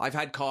before? I've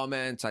had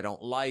comments. I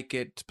don't like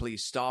it.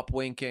 Please stop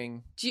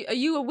winking. Are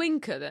you a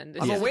winker then?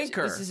 I'm a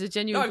winker. This is a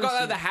genuine. No, I've got out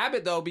question. of the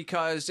habit though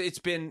because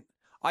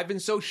I've been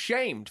so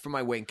shamed for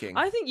my winking.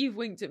 I think you've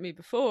winked at me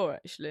before.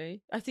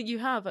 Actually, I think you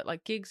have at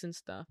like gigs and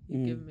stuff.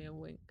 You've given me a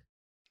wink.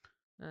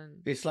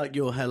 And It's like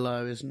your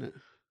hello, isn't it?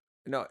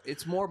 No,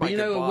 it's more my But you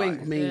know, goodbye. a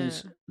wink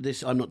means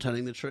this. I'm not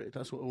telling the truth.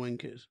 That's what a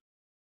wink is.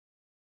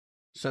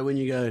 So when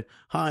you go,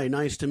 "Hi,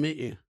 nice to meet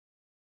you,"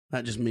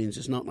 that just means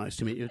it's not nice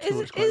to meet you at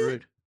all. It's quite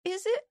rude.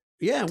 Is it?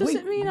 Yeah, Does wink.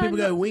 it mean People I'm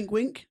go not- wink,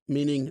 wink,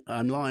 meaning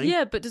I'm lying.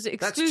 Yeah, but does it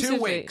That's exclusively?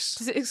 2 winks.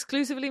 Does it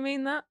exclusively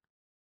mean that?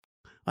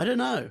 I don't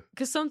know.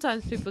 Because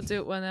sometimes people do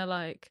it when they're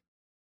like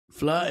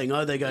Flirting.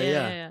 Oh, they go,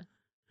 yeah.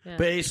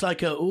 But it's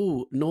like a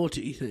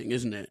naughty thing,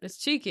 isn't it? It's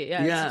cheeky.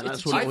 Yeah, Yeah, it's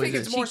that's a what I it think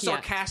is. it's more cheeky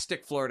act.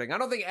 sarcastic flirting. I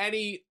don't think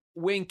any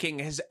winking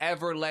has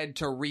ever led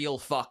to real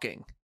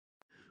fucking.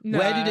 No,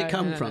 Where did it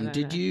come no, from? no,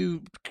 Did no.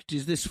 you?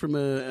 Is this from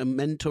a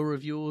mentor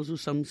of yours or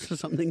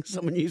something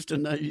someone used to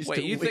know?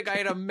 Wait, you think I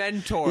had a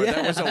mentor Yeah.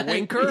 that was a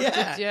winker?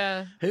 Yeah.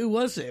 Yeah. Who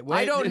was it?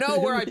 I don't know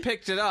where I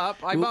picked it up.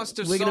 I must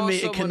have We're saw going to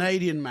meet someone... a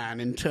Canadian man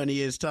in 20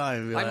 years'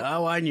 time. You're like,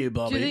 oh, I knew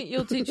Bobby. Do you think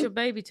you'll teach your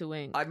baby to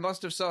wink? I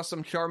must have saw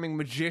some charming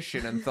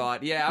magician and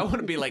thought, yeah, I want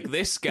to be like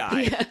this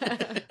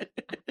guy.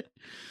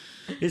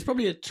 It's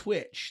probably a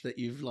twitch that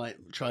you've like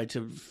tried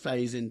to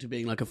phase into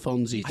being like a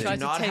Fonzie I thing. do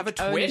not have a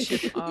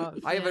twitch.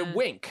 I have a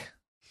wink.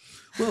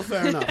 Well,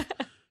 fair enough.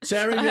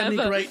 Sarah, have you had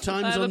any great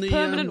times on the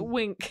permanent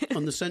wink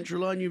on the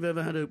Central Line? You've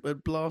ever had a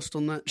blast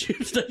on that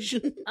tube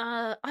station?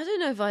 I don't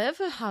know if I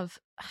ever have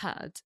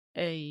had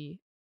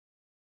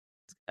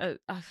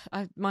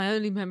my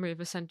only memory of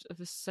a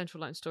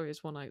Central Line story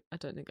is one I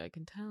don't think I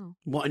can tell.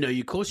 What? No,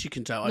 of course you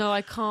can tell. No,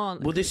 I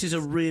can't. Well, this is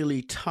a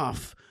really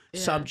tough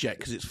subject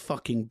because it's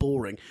fucking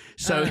boring.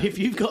 So if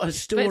you've got a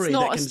story, but it's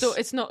not that can...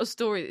 it's not a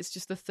story. It's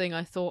just the thing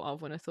I thought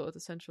of when I thought of the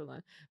Central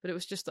Line. But it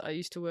was just that I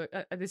used to work.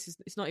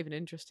 It's not even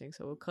interesting,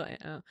 so we'll cut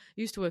it out.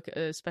 I used to work at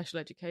a special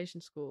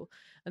education school,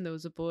 and there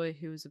was a boy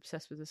who was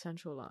obsessed with the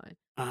Central Line,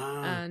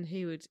 and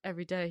he would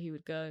every day he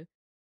would go,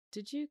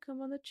 "Did you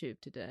come on the tube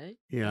today?"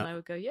 Yeah. And I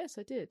would go, "Yes,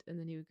 I did." And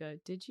then he would go,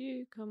 "Did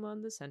you come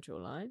on the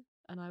Central Line?"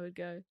 And I would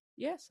go,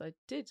 "Yes, I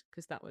did,"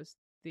 because that was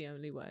the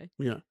only way.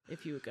 Yeah.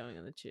 If you were going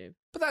on the tube.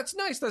 But that's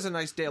nice. That's a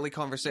nice daily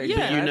conversation.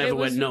 Yeah, But you never it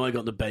was- went, no, I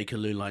got the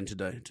Bakerloo line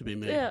today, to be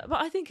me. Yeah, but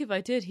I think if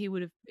I did, he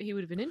would have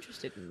been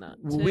interested in that.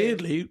 Well, too.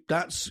 weirdly,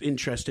 that's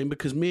interesting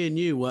because me and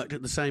you worked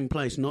at the same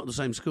place, not the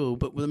same school.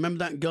 But remember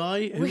that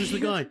guy? Who was the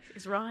guy?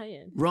 It's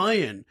Ryan.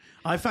 Ryan.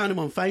 I found him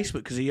on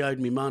Facebook because he owed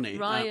me money.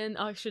 Ryan,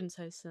 I shouldn't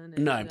say his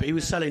surname. No, but he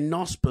was selling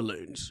NOS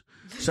balloons.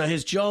 So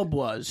his job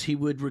was he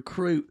would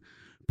recruit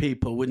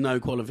people with no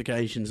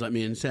qualifications like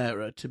me and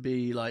Sarah to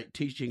be like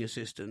teaching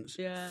assistants.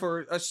 Yeah.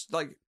 For a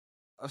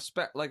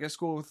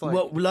school with like...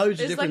 Well, loads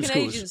of It's different like an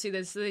schools.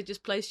 agency, so they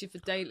just place you for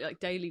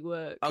daily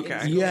work. in Okay.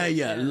 schools,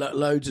 Yeah.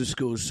 Loads of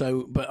schools.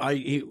 So, but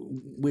he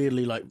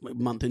weirdly, like a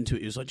month into it,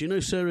 he was like, "Do you know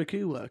Sarah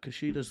Keyworth? Because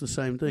she does the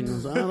same thing." I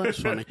was like, "Oh,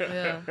 that's funny."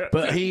 Yeah.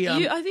 But he,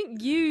 I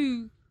think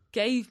you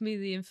gave me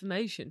the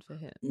information for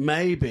him.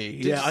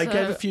 maybe, I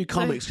gave a few so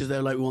comics because they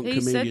were like, "We want He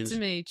comedians." said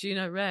to me, "Do you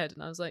know Red?"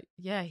 And I was like,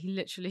 "Yeah,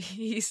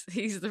 he's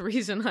the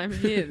reason I'm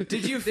here."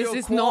 Did you feel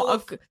this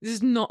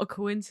is not a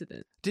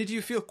coincidence. Did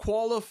you feel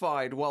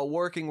qualified while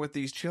working with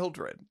these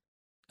children?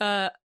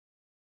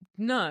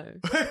 No,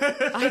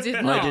 I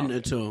did not. I didn't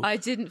at all. I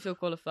didn't feel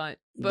qualified.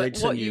 They'd But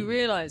send what you- you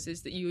realise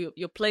is that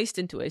you're placed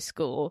into a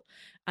school,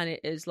 and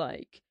it is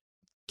like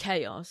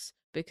chaos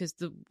because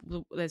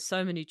there's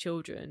so many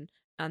children,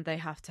 and they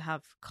have to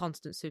have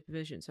constant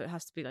supervision. So it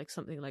has to be like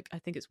something like, I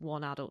think it's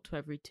 1 adult to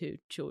every 2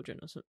 children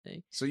or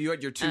something. So you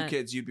had your 2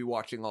 kids you'd be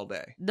watching all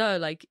day. No,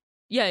 like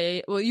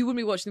yeah. Well, you wouldn't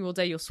be watching them all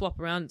day. You'll swap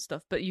around and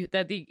stuff. But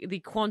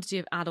the quantity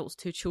of adults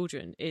to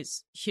children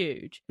is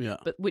huge. Yeah.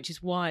 But which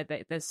is why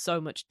there's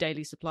so much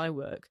daily supply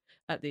work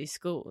at these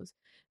schools.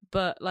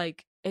 But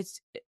like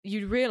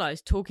you'd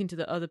realize talking to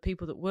the other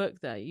people that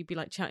work there, you'd be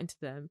like chatting to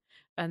them,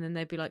 and then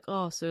they'd be like,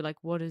 "Oh, so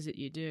like, what is it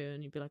you do?"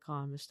 And you'd be like, "Oh,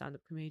 I'm a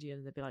stand-up comedian."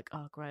 And they'd be like,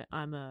 "Oh, great,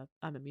 I'm a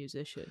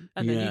musician."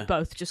 And then you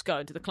both just go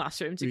into the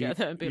classroom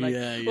together and be like,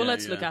 "Well,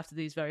 let's look after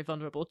these very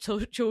vulnerable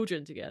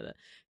children together,"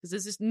 because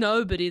there's just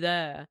nobody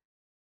there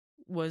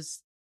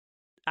was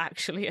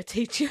actually a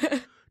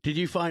teacher. Did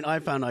you find? I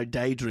found I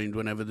daydreamed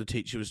whenever the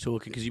teacher was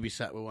talking because you'd be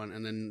sat with one,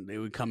 and then they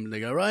would come and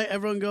they go, "Right,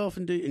 everyone go off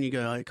and do," and you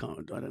go, "I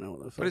can't, I don't know what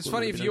the fuck." But it's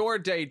funny if you're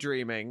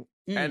daydreaming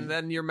and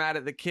then you're mad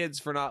at the kids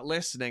for not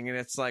listening, and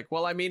it's like,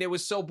 well, I mean, it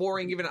was so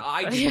boring, even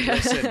I didn't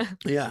listen.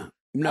 Yeah.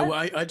 No,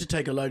 I had to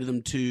take a load of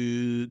them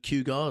to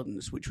Kew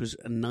Gardens, which was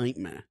a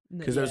nightmare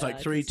because there was like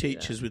 3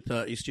 teachers with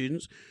 30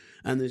 students,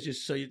 and there's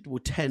just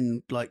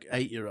 10 like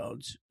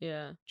 8-year-olds.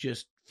 Yeah.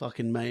 Just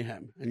fucking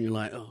mayhem, and you're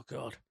like, oh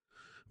god.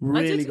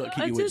 Really got to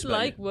keep your wits I did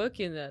like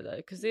working there though,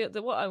 because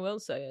what I will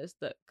say is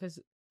that because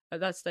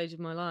at that stage of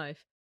my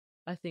life,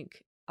 I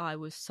think I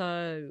was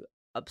so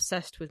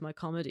obsessed with my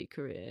comedy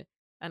career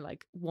and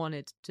like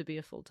wanted to be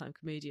a full-time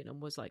comedian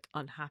and was like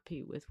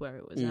unhappy with where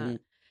it was at,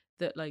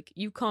 that like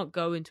you can't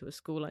go into a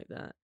school like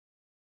that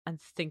and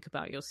think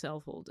about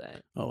yourself all day.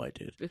 Oh, I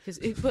did. Because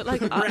but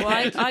like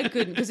I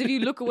couldn't, because if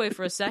you look away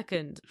for a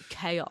second,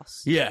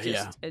 chaos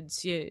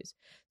ensues.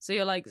 So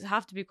you're like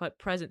have to be quite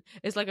present.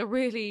 It's like a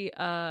really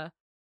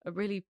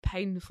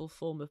painful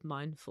form of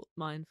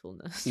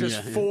mindfulness.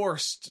 Just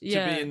forced to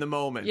be in the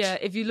moment. Yeah,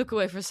 if you look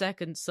away for a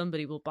second,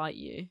 somebody will bite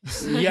you.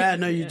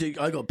 You do.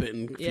 I got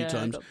bitten a few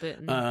times. I got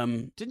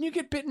bitten. Didn't you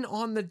get bitten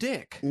on the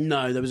dick?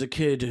 No, there was a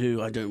kid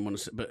who, I don't want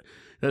to say, but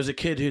there was a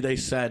kid who they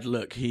said,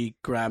 look, he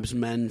grabs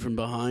men from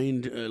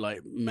behind,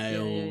 like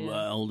male,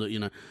 older,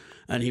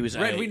 and he was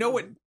Red, we know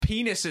what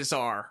penises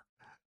are.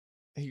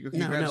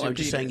 I'm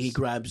just saying he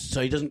grabs,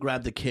 so he doesn't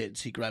grab the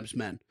kids, he grabs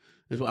men.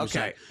 Is what I'm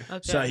saying. Okay.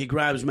 So he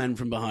grabs men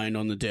from behind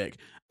on the dick,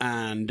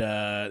 and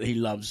he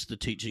loves the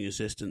teaching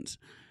assistants.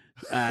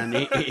 And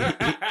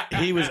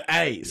he was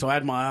 8, so I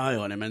had my eye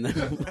on him, and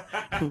then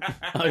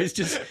I was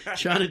just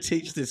trying to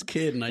teach this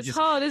kid, and it's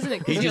hard, isn't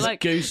it? He just like,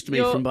 goosed me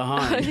from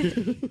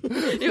behind.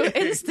 Your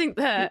instinct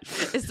there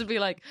is to be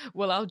like,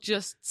 well, I'll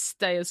just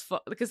stay as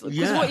far, because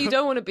what you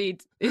don't want to be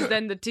is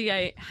then the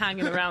TA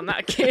hanging around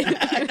that kid.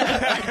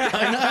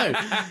 I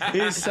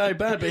know, it's so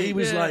bad, but he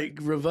was like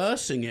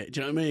reversing it. Do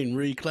you know what I mean?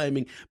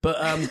 Reclaiming. But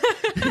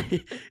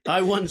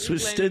I once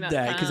was stood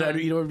there because I'd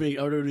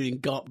already been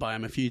got by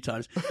him a few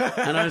times,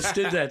 and I was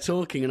stood there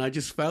talking, and I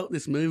just felt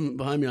this movement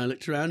behind me. I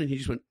looked around, and he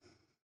just went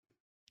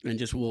and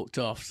just walked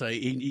off. So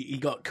he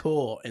got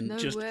caught and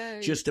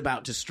just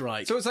about to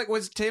strike. So it's like,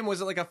 was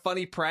it like a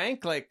funny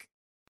prank? Like,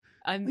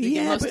 I think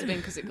it must have been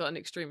because it got an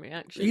extreme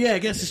reaction. Yeah, it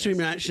gets extreme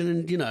reaction,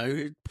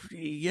 and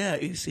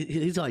it's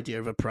his idea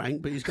of a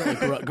prank, but he's got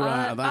to grow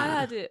out of that. I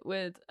had it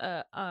with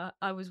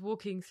I was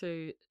walking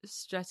through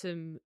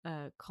Streatham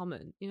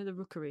Common, the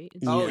Rookery.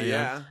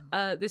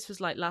 This was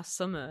like last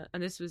summer,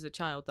 and this was a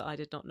child that I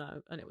did not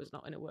know, and it was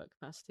not in a work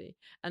capacity.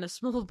 And a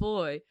small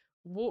boy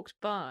walked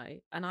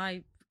by, and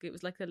it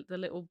was like the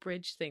little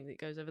bridge thing that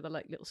goes over the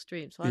like little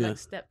stream. So I like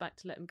stepped back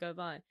to let him go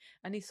by,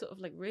 and he sort of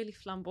like really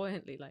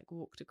flamboyantly like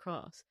walked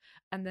across,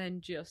 and then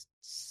just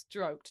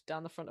stroked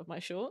down the front of my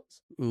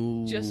shorts.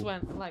 Ooh. Just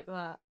went like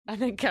that,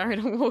 and then carried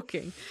on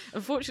walking.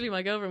 Unfortunately,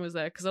 my girlfriend was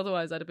there, because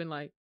otherwise I'd have been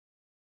like,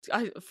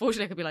 I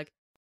could be like,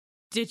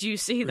 did you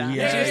see that?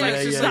 Yeah, she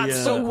was like,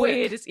 that's so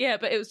weird.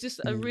 But it was just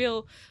a Mm.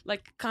 real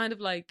like kind of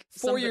like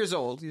 4 years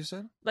old, you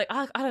said? Like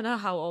I don't know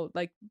how old,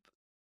 like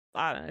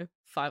I don't know,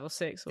 5 or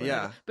 6 or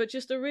whatever. But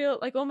just a real,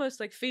 like,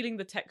 almost like feeling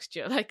the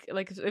texture, like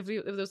if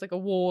there was like a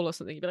wall or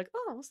something, you'd be like,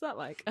 oh, what's that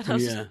like? And I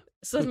was just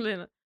suddenly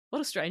like,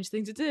 what a strange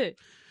thing to do.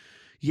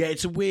 Yeah,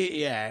 it's a weird,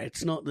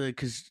 it's not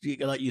because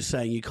like you're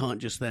saying, you can't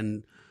just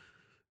then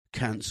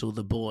cancel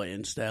the boy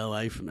and stay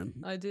away from him.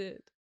 I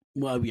did.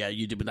 Well, yeah,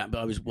 you did with that, but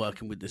I was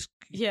working with this.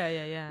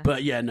 Yeah.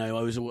 But yeah, no,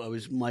 I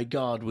was my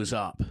guard was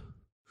up.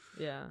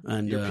 Yeah.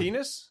 And your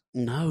penis?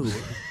 No.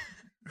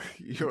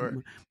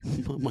 Your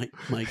my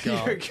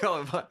guard.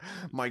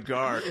 My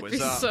guard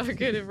was up. It's so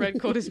good if Red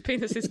called his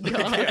penis his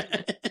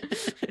guard.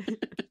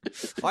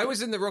 I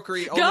was in the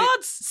Rookery.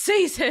 Guards,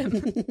 seize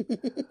him.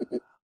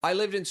 I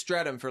lived in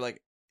Streatham for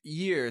like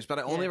years, but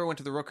I only ever went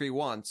to the Rookery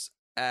once,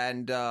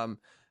 and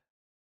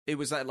it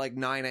was at like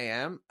 9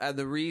 a.m. And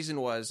the reason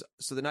was,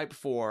 so the night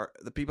before,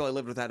 the people I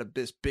lived with had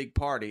this big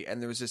party,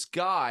 and there was this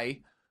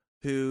guy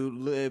who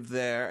lived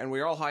there, and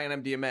we were all high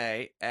on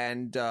MDMA,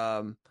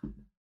 and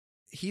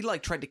he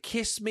like tried to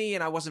kiss me,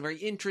 and I wasn't very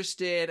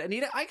interested, and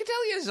I could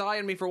tell he had his eye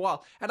on me for a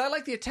while, and I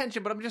liked the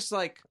attention, but I'm just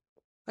like,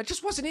 I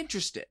just wasn't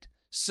interested.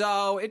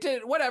 So it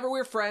did, whatever, we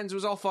were friends, it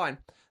was all fine.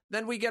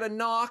 Then we get a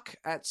knock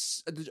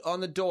on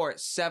the door at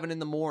 7 in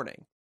the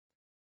morning.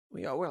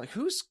 We're like,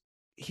 who's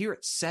here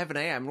at 7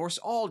 a.m.? And we're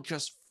all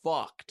just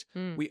fucked.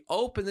 We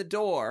open the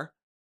door.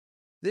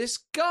 This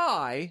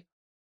guy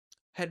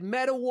had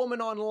met a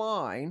woman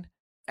online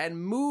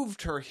and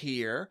moved her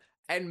here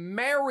and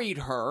married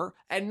her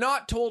and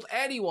not told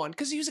anyone,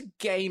 because he was a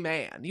gay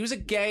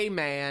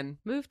man.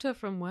 Moved her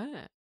from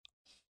where?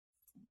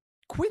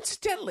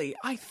 Coincidentally,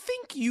 I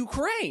think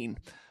Ukraine.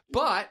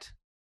 But,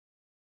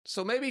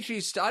 so maybe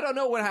I don't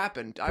know what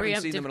happened. I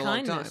haven't seen them in a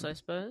long time. I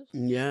suppose.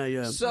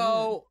 Yeah.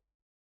 So,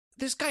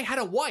 this guy had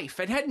a wife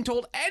and hadn't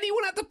told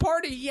anyone at the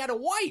party he had a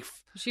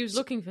wife. She was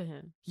looking for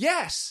him.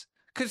 Yes.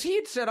 Because he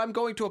had said, I'm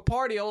going to a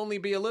party, I'll only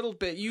be a little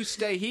bit, you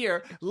stay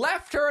here.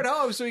 Left her at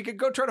home so he could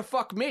go try to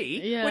fuck me,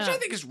 which I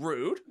think is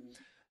rude.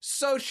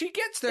 So she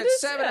gets there at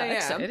 7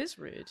 a.m. It is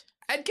rude.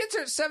 And gets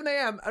there at 7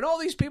 a.m. And all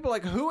these people are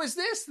like, who is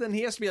this? Then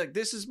he has to be like,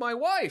 this is my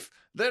wife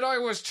that I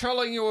was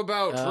telling you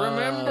about,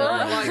 remember?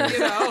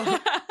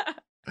 Like,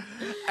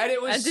 And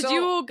it was And did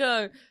you all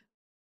go,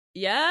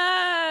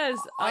 yes?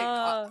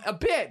 A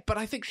bit, but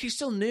I think she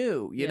still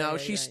knew,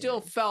 she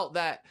still felt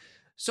that.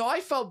 So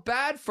I felt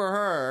bad for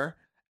her.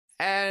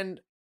 And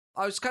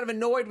I was kind of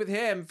annoyed with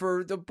him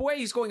for the way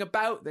he's going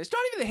about this.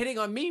 Not even the hitting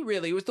on me,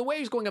 really. It was the way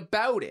he's going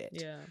about it.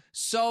 Yeah.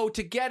 So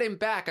to get him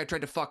back, I tried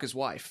to fuck his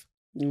wife.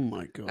 Oh,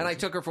 my God. And I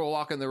took her for a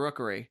walk in the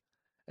Rookery.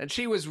 And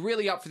she was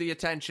really up for the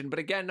attention, but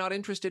again, not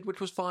interested,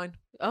 which was fine.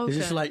 Okay. Is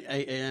this like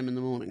 8 a.m. in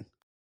the morning?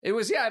 It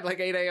was, like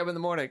 8 a.m. in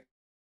the morning.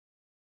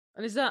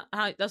 And is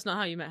that's not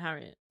how you met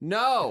Harriet?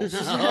 No.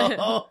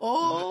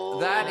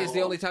 That is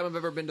the only time I've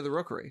ever been to the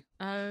Rookery.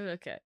 Oh,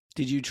 okay.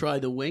 Did you try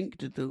the wink?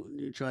 Did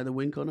you try the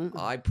wink on it?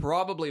 I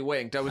probably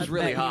winked. I was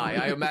really high.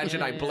 I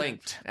imagine I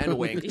blinked and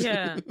winked.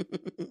 Yeah.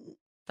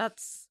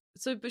 That's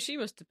so, but she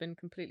must have been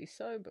completely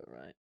sober,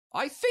 right?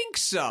 I think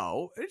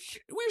so.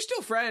 We're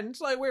still friends.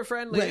 Like, we're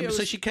friendly. Wait,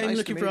 so she came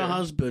looking for her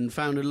husband,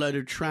 found a load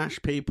of trash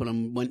people,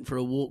 and went for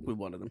a walk with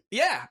one of them?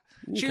 Yeah.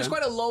 Okay. She was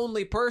quite a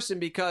lonely person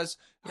because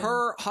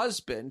her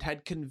husband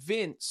had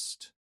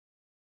convinced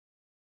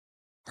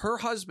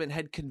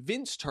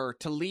her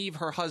to leave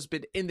her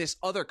husband in this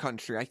other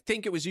country. I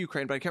think it was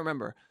Ukraine, but I can't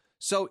remember.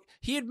 So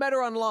he had met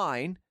her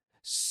online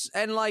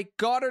and like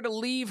got her to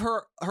leave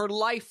her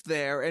life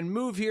there and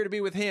move here to be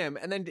with him.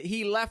 And then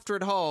he left her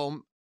at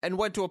home and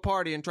went to a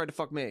party and tried to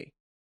fuck me.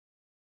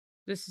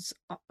 I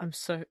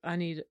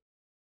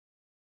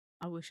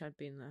wish I'd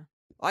been there.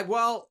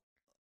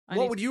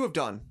 What would you have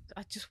done?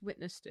 I just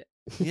witnessed it.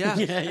 Yeah.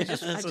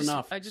 That's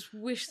enough. I just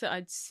wish that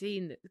I'd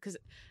seen it because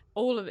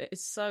all of it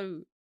is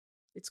so,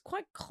 it's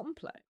quite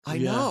complex. I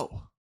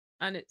know.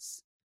 And it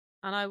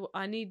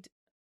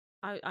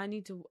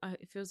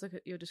feels like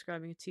you're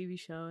describing a TV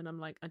show and I'm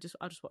like, I'll just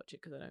watch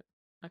it because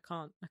I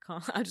can't.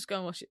 I just go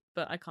and watch it,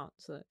 but I can't.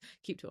 So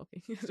keep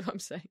talking. That's what I'm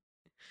saying.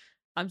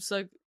 I'm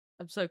so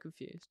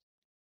confused.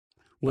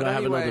 Well, I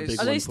have another big Are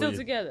one they for still you.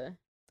 together?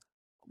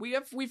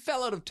 We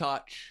fell out of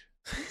touch.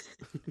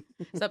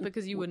 Is that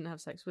because you wouldn't have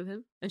sex with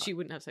him and she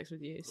wouldn't have sex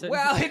with you? So...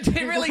 Well, it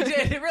really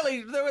did. It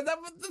really,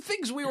 the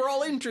things we were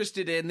all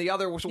interested in, the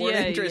others weren't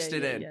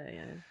interested in.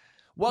 Yeah.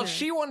 Well,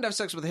 she wanted to have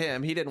sex with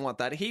him. He didn't want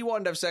that. He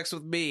wanted to have sex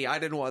with me. I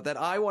didn't want that.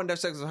 I wanted to have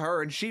sex with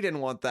her, and she didn't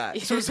want that.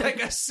 So it's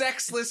like a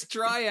sexless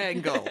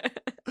triangle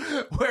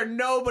where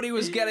nobody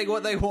was getting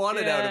what they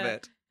wanted out of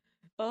it.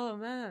 Oh,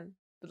 man.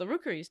 But the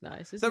Rookery's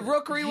nice, isn't it? The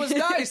Rookery was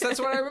nice. That's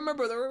what I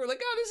remember. The Rookery,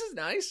 like, oh, this is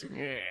nice.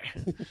 Yeah.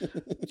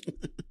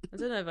 I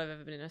don't know if I've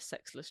ever been in a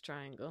sexless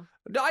triangle.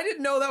 No, I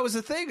didn't know that was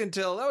a thing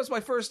until that was my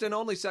first and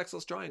only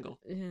sexless triangle.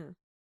 Yeah.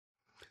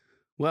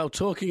 Well,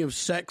 talking of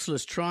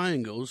sexless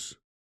triangles,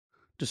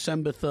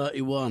 December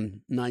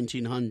 31,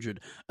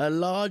 1900, a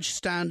large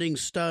standing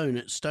stone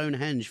at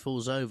Stonehenge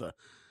falls over.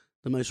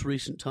 The most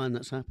recent time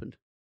that's happened.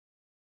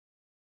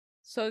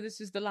 So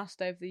this is the last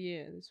day of the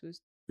year. This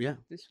was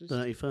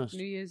 31st.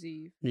 New Year's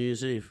Eve. New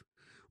Year's Eve.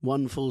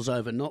 One falls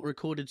over. Not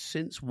recorded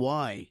since.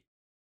 Why?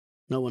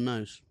 No one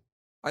knows.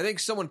 I think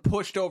someone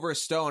pushed over a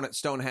stone at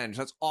Stonehenge.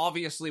 That's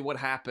obviously what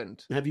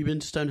happened. Have you been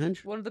to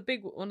Stonehenge? The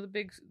big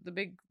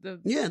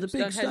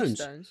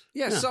stones.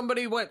 Yeah,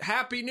 somebody went,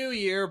 Happy New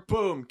Year,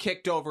 boom,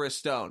 kicked over a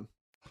stone.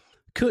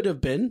 Could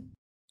have been.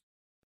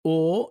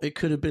 Or it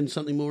could have been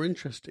something more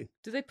interesting.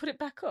 Do they put it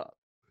back up?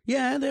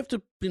 Yeah, they have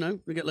to,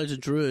 they get loads of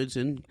druids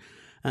in.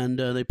 And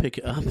they pick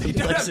it up and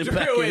place it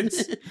back in.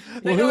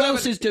 Well, who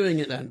else is doing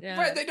it then? Yeah.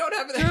 Right, they don't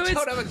have a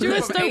group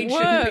Druids of don't ancient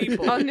work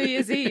people. on New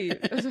Year's Eve.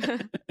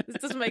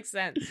 This doesn't make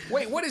sense.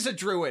 Wait, what is a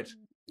druid?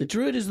 The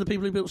druid is the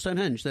people who built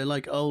Stonehenge. They're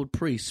like old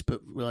priests,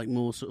 but like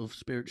more sort of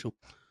spiritual.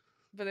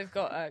 But they've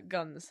got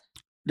guns.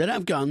 They don't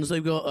have guns.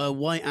 They've got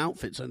white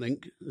outfits, I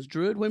think. As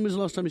druid? When was the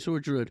last time you saw a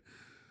druid?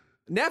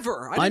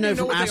 Never. I know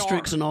from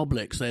Asterix and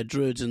Obelix, they're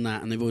druids in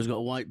that, and they've always got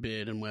a white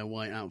beard and wear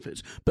white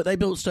outfits. But they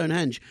built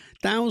Stonehenge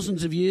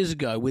thousands of years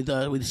ago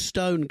with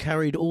stone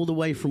carried all the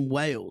way from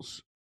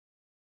Wales,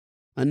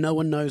 and no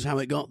one knows how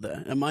it got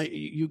there.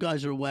 You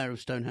guys are aware of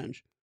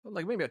Stonehenge?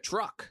 Like maybe a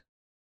truck.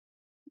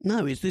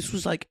 No, this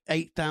was like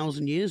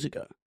 8,000 years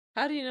ago.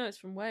 How do you know it's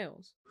from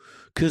Wales?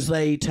 Because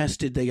they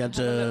tested. They had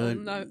a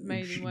little note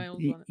made in Wales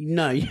on it.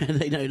 No,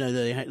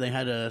 they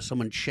had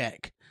someone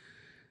check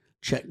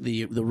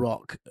the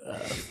rock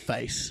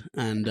face,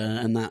 and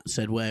that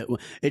said where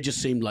it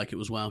just seemed like it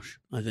was Welsh,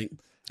 I think.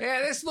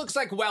 Yeah, this looks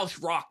like Welsh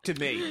rock to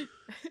me.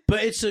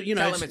 But it's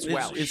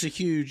Welsh. It's a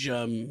huge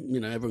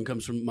everyone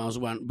comes from miles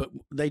away. But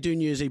they do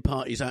New Year's Eve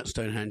parties at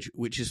Stonehenge,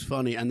 which is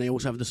funny, and they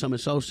also have the summer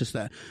solstice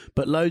there.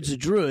 But loads of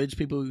druids,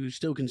 people who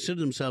still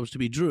consider themselves to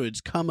be druids,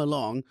 come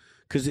along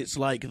because it's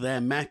like their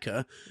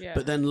Mecca. Yeah.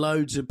 But then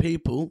loads of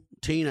people,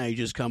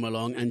 teenagers, come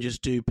along and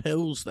just do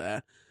pills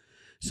there.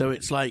 So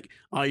it's like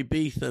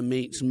Ibiza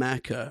meets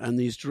Mecca, and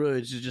these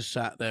druids are just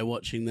sat there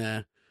watching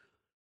their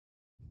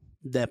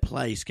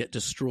place get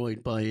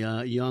destroyed by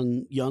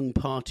young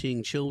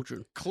partying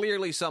children.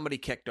 Clearly somebody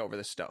kicked over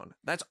the stone.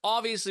 That's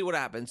obviously what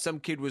happened. Some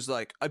kid was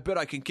like, I bet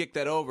I can kick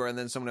that over, and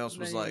then someone else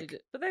was like...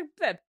 But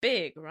they're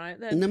big, right?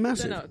 They're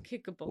massive. They're not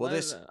kickable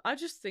over. I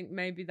just think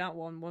maybe that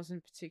one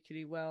wasn't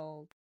particularly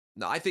well...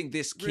 No, I think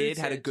this kid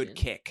had a good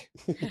kick.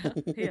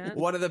 Yeah.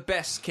 One of the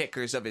best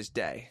kickers of his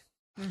day.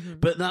 Mm-hmm.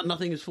 But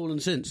nothing has fallen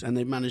since, and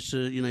they've managed to,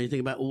 you think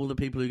about all the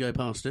people who go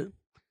past it.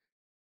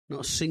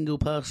 Not a single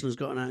person has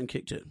gotten out and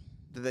kicked it.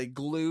 Do they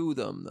glue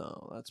them,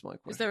 though? That's my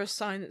question. Is there a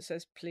sign that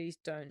says, please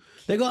don't?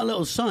 They got a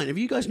little sign. Have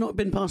you guys not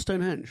been past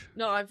Stonehenge?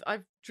 No,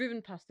 I've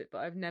driven past it, but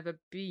I've never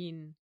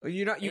been.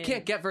 You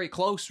can't get very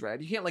close,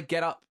 Red. You can't,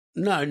 get up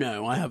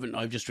No, I haven't.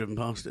 I've just driven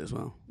past it as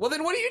well. Well,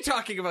 then what are you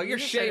talking about? You're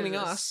shaming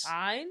There's a us.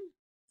 Sign?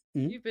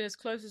 You've been as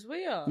close as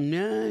we are.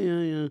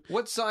 Yeah.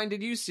 What sign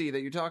did you see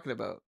that you're talking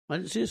about? I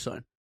didn't see a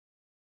sign.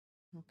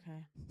 Okay.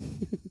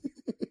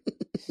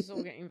 This is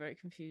all getting very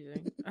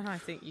confusing, and I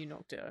think you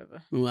knocked it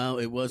over. Well,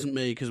 it wasn't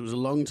me because it was a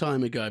long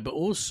time ago. But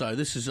also,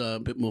 this is a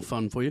bit more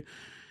fun for you.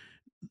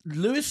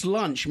 Louis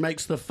Lunch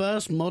makes the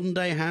first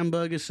modern-day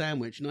hamburger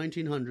sandwich,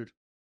 1900.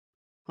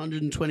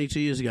 122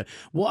 years ago.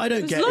 What I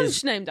don't get Lunch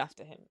is... named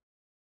after him?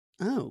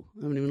 Oh,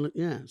 I haven't even looked...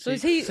 Yeah. So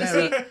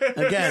Sarah,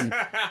 again,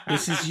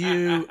 this is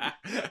you...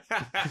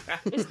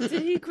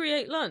 Did he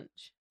create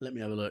lunch? Let me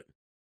have a look.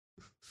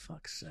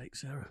 Fuck's sake,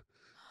 Sarah.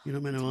 You're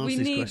not meant to ask we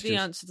these need questions. the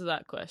answer to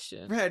that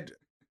question. Red,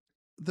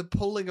 the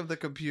pulling of the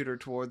computer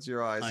towards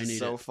your eyes is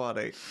so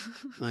funny.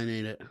 I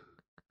need it.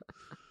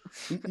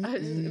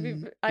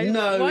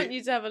 I want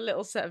you to have a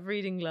little set of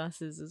reading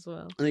glasses as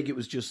well. I think it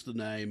was just the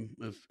name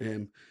of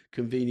him.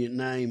 Convenient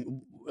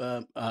name.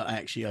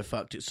 Actually, I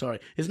fucked it. Sorry.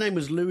 His name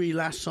was Louis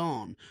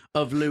Lasson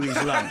of Louis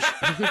Lunch.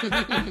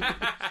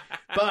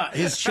 But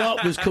his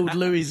shop was called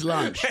Louis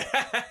Lunch.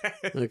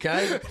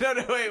 Okay?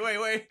 No,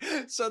 wait.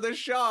 So the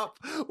shop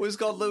was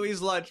called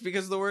Louis Lunch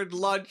because the word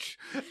lunch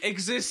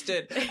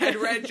existed. And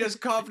Red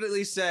just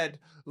confidently said,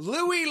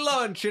 Louis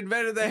Lunch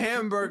invented the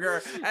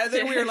hamburger. And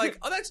then we were like,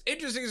 oh, that's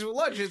interesting. It's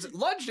lunch. It's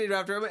lunch named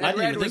after him. And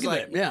Red was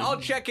like,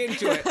 I'll check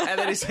into it. And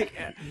then he's like,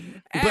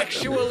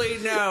 actually,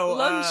 no.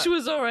 Lunch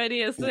was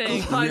already a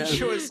thing.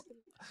 Lunch was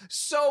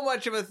so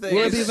much of a thing.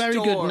 Well, it'd be a very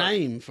good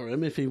name for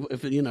him if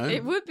you know.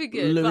 It would be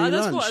good. Louis but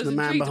that's Lunch, what I was the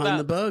man intrigued behind about,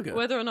 the burger.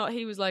 whether or not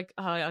he was like,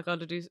 oh, I got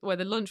to do.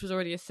 Whether lunch was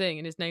already a thing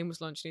and his name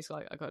was Lunch, and he's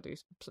like, I got to do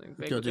something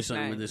big. Got to do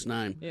something with this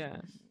name. Yeah,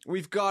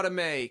 we've got to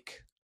make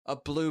a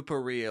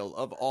blooper reel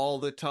of all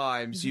the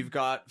times you've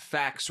got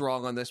facts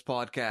wrong on this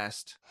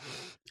podcast.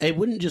 It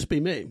wouldn't just be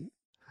me.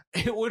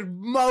 It would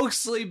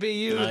mostly be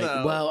you,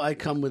 though. Well, I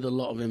come with a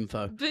lot of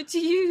info. But do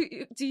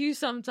you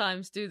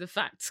sometimes do the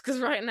facts? Because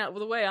right now,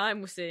 the way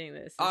I'm seeing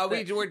this,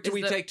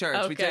 we take turns.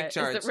 Okay, we take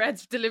turns. Is that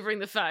Red's delivering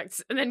the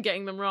facts and then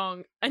getting them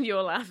wrong, and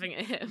you're laughing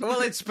at him. Well,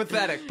 it's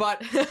pathetic.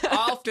 But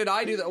often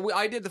I do that.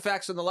 I did the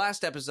facts in the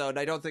last episode. And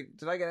I don't think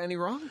did I get any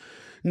wrong?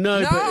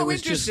 No, but it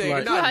was just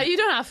like... you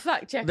don't have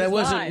fact checkers. There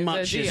wasn't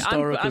much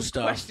historical I'm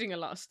stuff. I'm questioning a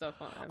lot of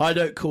stuff on him. I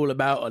don't call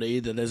him out on it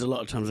either. There's a lot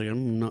of times I go,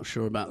 I'm not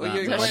sure about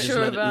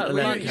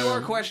that. You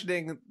are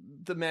questioning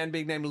the man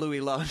being named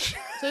Louis Lunch.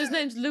 So his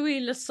name's Louis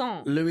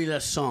Lasson. Louis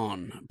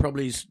Lasson.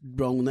 Probably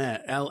wrong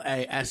there.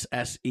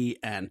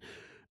 Lassen.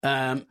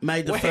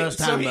 Made the first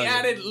hamburger. So he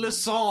added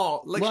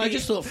Lasson. I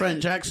just thought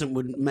French accent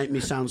would make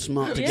me sound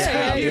smart to get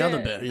out the other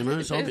bit, you know?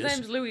 It's obvious. His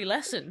name's Louis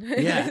Lesson.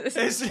 Yeah.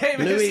 His name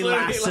Louis is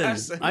Louis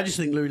Lasson. I just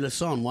think Louis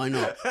Lasson, why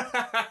not?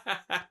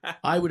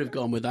 I would have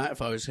gone with that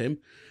if I was him.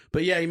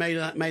 But yeah, he made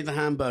the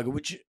hamburger,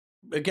 which,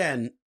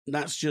 again,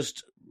 that's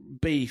just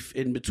beef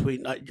in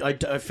between.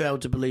 I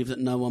failed to believe that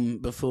no one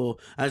before,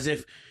 as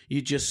if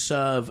you just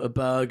serve a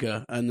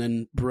burger and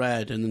then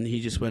bread, and then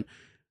he just went...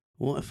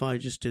 What if I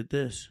just did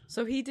this?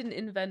 So he didn't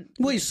invent...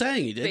 What he's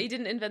saying he did. But he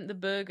didn't invent the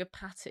burger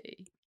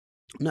patty.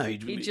 No, he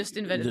just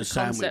invented the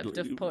concept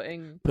of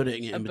putting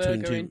it in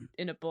between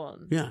in a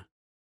bun. Yeah.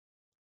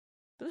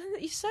 But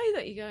then you say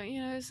that, you go,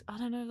 I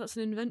don't know if that's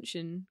an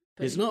invention.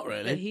 But it's not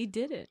really. But he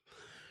did it.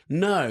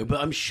 No,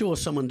 but I'm sure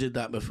someone did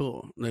that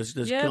before. There's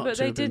yeah, got but to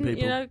they have been didn't,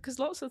 people. because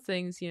lots of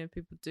things,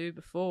 people do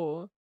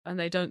before, and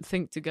they don't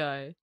think to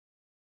go,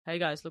 hey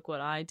guys, look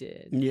what I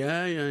did.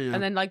 Yeah.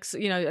 And then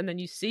and then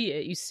you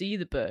see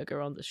the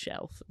burger on the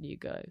shelf, and you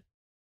go,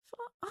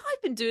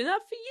 I've been doing that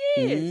for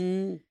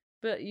years.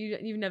 But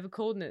you've never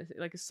called it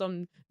like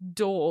some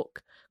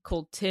dork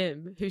called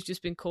Tim who's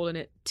just been calling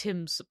it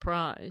Tim's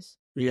Surprise.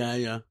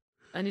 Yeah.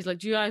 And he's like,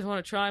 do you guys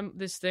want to try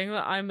this thing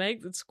that I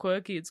make that's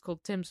quirky? It's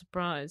called Tim's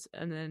Surprise.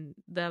 And then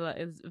they're like,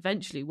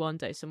 eventually one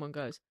day someone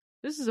goes,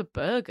 this is a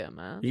burger,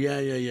 man. Yeah.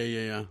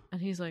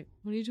 And he's like,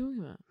 what are you talking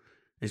about?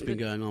 It's been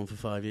going on for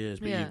 5 years,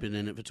 but you've been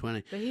in it for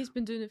 20. But he's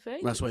been doing it for 8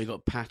 years. That's why you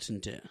got to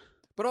patent it.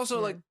 But also,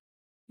 like,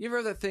 you ever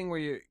heard that thing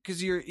where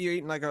because you're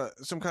eating like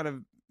some kind of,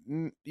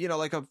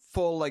 like a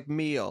full like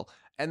meal,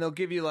 and they'll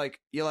give you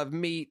you'll have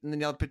meat and then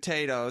you'll have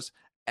potatoes,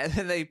 and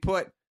then they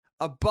put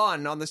a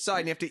bun on the side,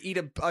 and you have to eat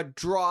a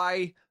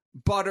dry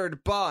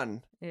buttered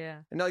bun. Yeah.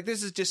 And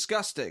this is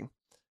disgusting.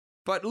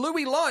 But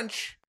Louis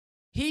Lunch,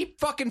 he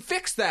fucking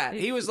fixed that.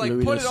 He was like,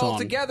 put it all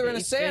together in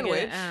a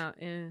sandwich. Out,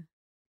 yeah.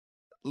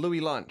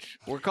 Louis Lunch.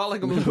 We're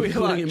calling him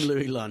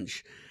Louis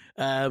Lunch.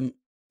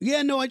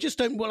 Yeah, no, I just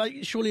don't. Well,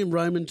 surely in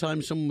Roman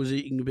times, someone was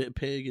eating a bit of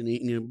pig and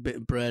eating a bit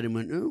of bread and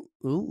went,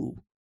 ooh.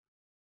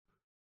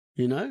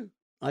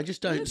 I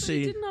just don't see.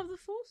 He didn't have the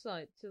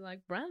foresight to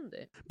brand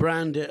it.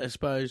 Brand it, I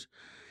suppose.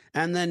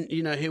 And then,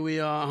 here we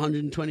are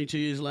 122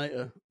 years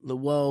later, the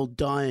world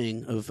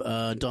dying of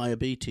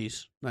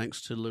diabetes,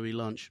 thanks to Louis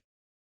Lunch.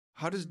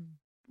 How does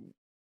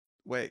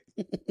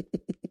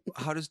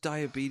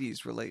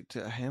diabetes relate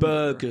to a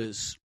hamburger?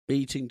 Burgers,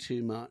 eating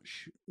too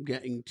much,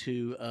 getting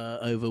too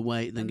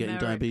overweight, then getting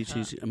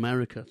diabetes.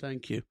 America,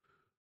 thank you.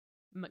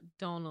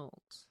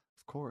 McDonald's.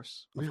 Of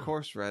course,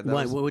 Red.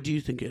 Why? What do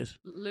you think it is?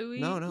 Louis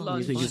No.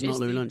 Lunch You think it's not is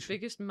Louis the Lunch?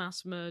 biggest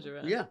mass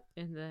murderer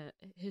in the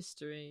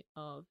history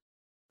of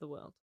the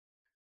world.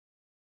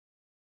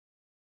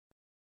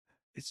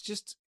 It's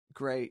just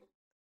great.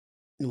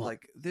 What?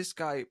 Like, this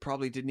guy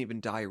probably didn't even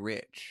die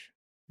rich.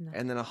 No.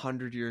 And then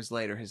 100 years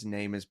later, his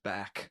name is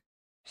back.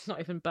 It's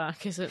not even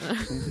back, is it?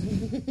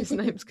 His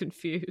name's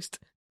confused.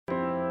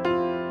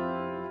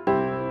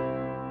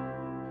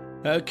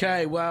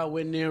 Okay, well,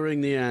 we're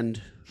nearing the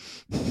end.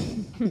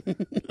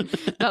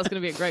 That's going to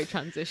be a great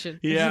transition.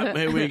 Yeah,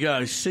 here we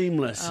go.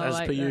 Seamless, I as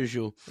like per that.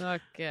 usual.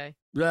 Okay.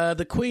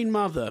 The Queen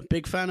Mother.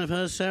 Big fan of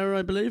her, Sarah,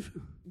 I believe?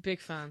 Big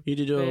fan. You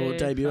did your Big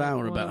debut fan.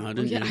 hour about her,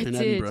 didn't Yeah, you? I In did.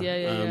 Edinburgh.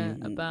 Yeah.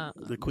 About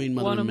the Queen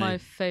Mother. one of and me. my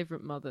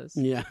favourite mothers.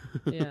 Yeah.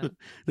 Yeah.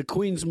 The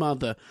Queen's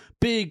Mother.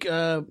 Big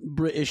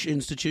British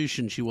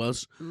institution she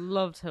was.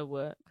 Loved her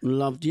work.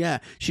 Loved, yeah.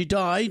 She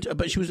died,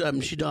 but she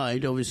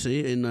died,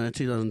 obviously, in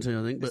 2002,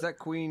 I think. But Is that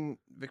Queen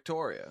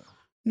Victoria?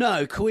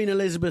 no, Queen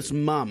Elizabeth's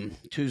mum,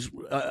 who's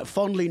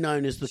fondly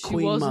known as the Queen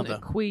She wasn't Mother.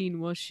 a queen,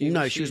 was she?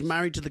 No, she was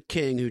married to the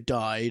king who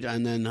died,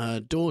 and then her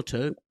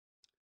daughter,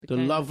 the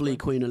became lovely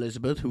queen. Queen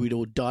Elizabeth, who we'd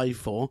all die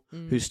for,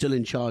 who's still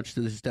in charge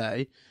to this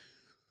day.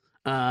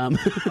 Are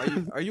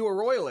you a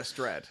royalist,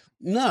 Red?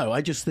 No,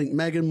 I just think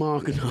Meghan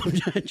Markle. No,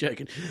 I'm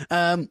joking.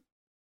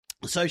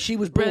 So she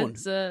was born.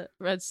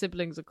 Red's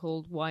siblings are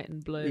called White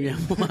and Blue. Yeah,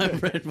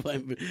 red,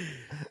 white,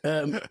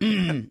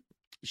 blue.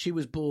 She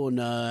was born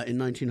in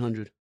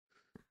 1900.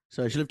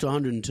 So she lived to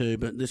 102,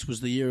 but this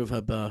was the year of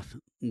her birth,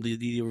 the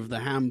year of the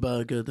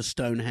hamburger, the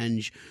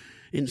Stonehenge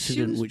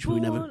incident, which we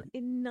never. She was born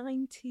in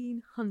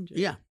 1900.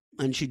 Yeah,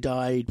 and she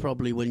died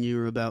probably when you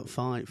were about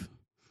 5.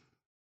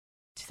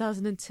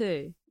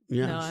 2002.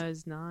 Yeah, No, I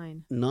was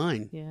 9.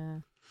 9. Yeah.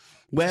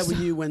 Where were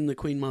you when the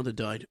Queen Mother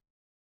died?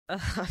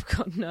 I've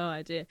got no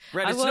idea.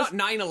 Red, it's not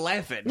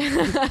 9/11.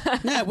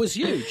 Yeah, it was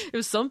huge. It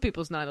was some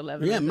people's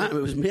 9/11. Yeah,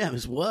 it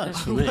was worse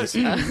for me.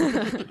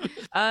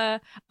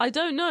 I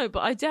don't know,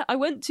 but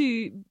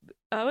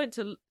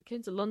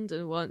came to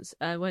London once.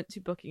 I went to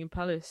Buckingham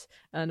Palace,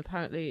 and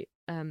apparently,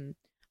 I can't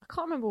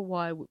remember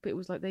why, but it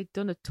was like they'd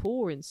done a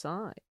tour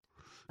inside.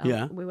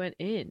 Yeah, we went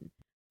in,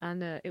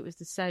 and it was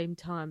the same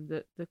time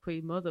that the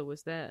Queen Mother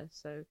was there,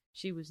 so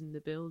she was in the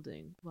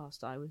building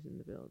whilst I was in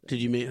the building.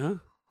 Did you meet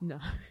her? No.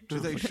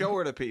 Do they show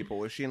her to people?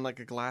 Was she in like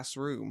a glass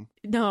room?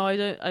 No, I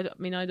don't. I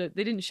mean, I don't.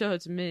 They didn't show her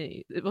to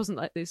me. It wasn't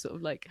like they sort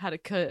of like had a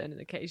curtain and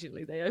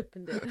occasionally they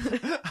opened it.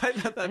 I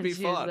thought that'd be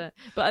fun.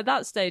 But at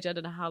that stage, I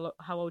don't know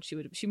how old she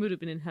would have. She would have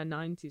been in her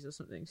 90s or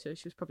something. So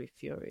she was probably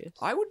furious.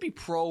 I would be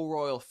pro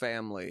royal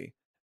family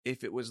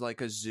if it was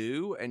like a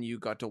zoo and you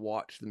got to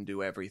watch them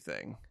do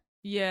everything.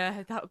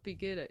 Yeah, that would be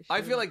good. Actually,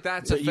 I feel like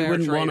that's but a fair you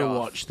wouldn't want to trade-off.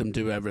 watch them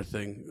do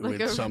everything Like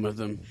with some of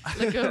them.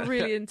 like a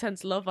really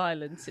intense Love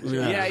Island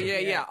situation.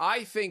 Yeah.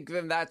 I think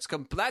then that's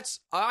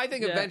I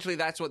think eventually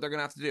that's what they're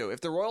gonna have to do.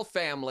 If the royal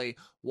family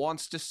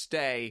wants to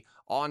stay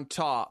on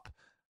top,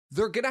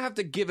 they're gonna have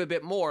to give a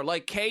bit more.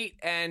 Like Kate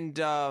and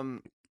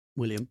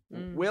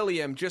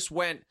William just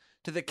went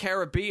to the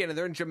Caribbean and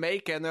they're in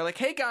Jamaica and they're like,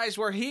 "Hey guys,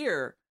 we're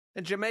here."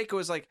 And Jamaica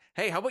was like,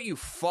 "Hey, how about you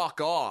fuck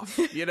off?"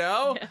 You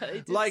know?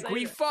 Like,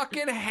 we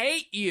fucking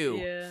hate you.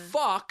 Yeah.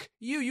 Fuck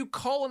you. You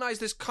colonize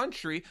this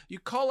country. You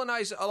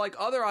colonize like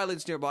other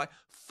islands nearby.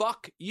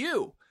 Fuck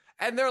you.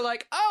 And they're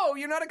like, "Oh,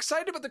 you're not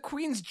excited about the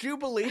Queen's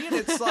Jubilee?" And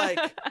it's like,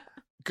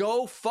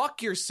 go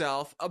fuck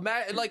yourself.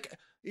 Like,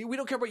 we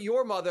don't care about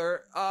your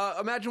mother.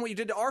 Imagine what you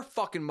did to our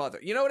fucking mother.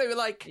 You know what I mean?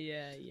 Like,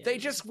 they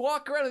just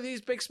walk around with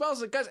these big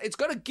smiles. Like, guys, it's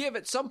going to give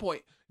at some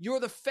point. You're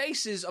the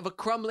faces of a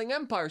crumbling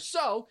empire.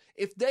 So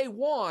if they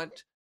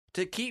want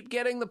to keep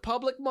getting the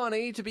public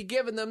money to be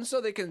given them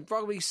so they can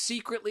probably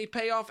secretly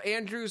pay off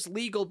Andrew's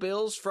legal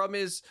bills from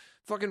his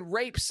fucking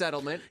rape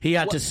settlement. He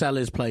had to sell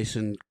his place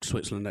in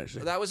Switzerland,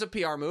 actually. That was a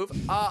PR move.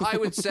 I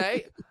would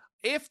say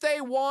if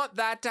they want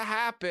that to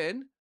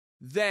happen,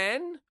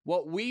 then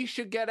what we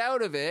should get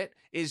out of it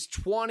is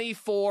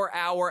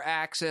 24-hour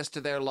access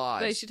to their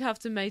lives. They should have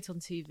to mate on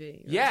TV.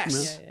 Right?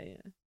 Yes. Yeah.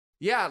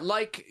 Yeah,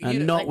 like...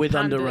 And not like with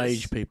pandas.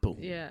 underage people.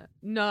 Yeah.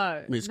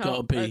 No. It's got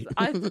to be.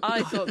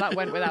 I thought that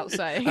went without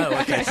saying. Oh,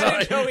 okay.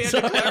 Sorry.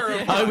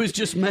 I was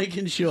just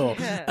making sure.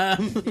 Yeah.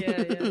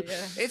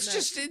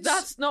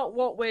 That's not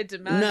what we're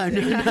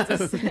demanding. No.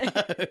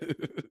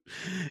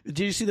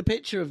 Do you see the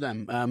picture of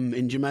them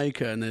in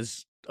Jamaica? And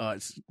it's a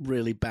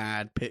really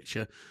bad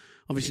picture.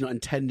 Obviously not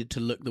intended to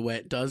look the way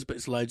it does, but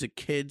it's loads of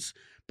kids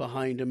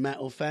behind a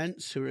metal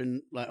fence who are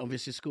in, like,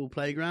 obviously a school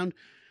playground.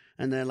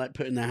 And they're like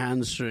putting their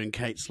hands through, and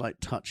Kate's like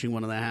touching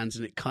one of their hands,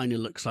 and it kind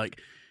of looks like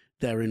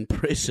they're in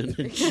prison,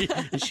 and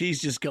she's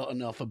just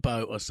gotten off a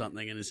boat or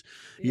something. And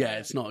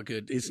it's not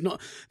good. It's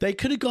not. They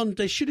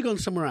should have gone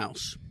somewhere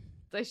else.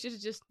 They should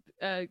have just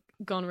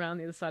gone around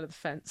the other side of the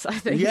fence, I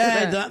think.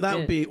 Yeah, that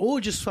would be, or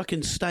just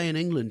fucking stay in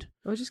England,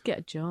 or just get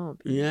a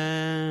job.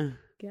 Yeah.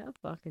 Get a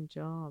fucking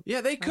job.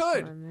 Yeah, they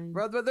could. I mean.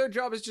 But their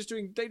job is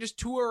they just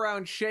tour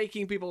around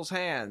shaking people's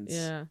hands.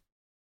 Yeah.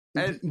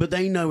 But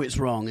they know it's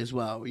wrong as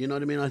well. You know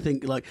what I mean? I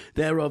think like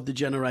they're of the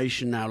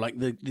generation now, like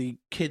the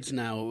kids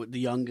now, the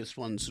youngest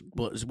ones,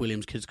 what is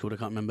William's kids called? I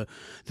can't remember.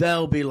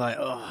 They'll be like,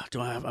 oh,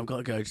 I've got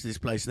to go to this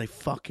place. They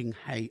fucking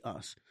hate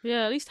us.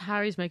 Yeah, at least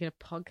Harry's making a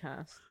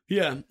podcast.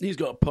 Yeah, he's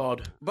got a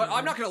pod. But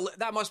I'm not going to...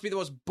 That must be the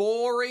most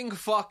boring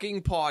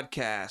fucking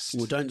podcast.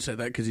 Well, don't say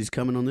that because he's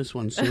coming on this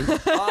one soon.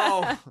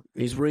 Oh.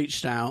 He's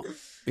reached out.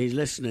 He's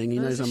listening. He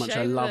knows how much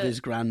I love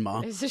his grandma.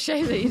 It's a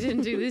shame that he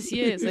didn't do this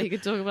year so he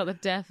could talk about the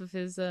death of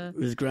his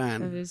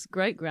gran. Of his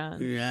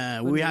great-gran.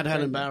 Yeah, we had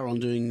Helen Bauer on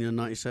doing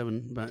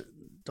 97, but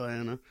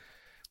Diana...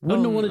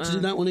 Wouldn't have wanted to do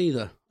that one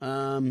either.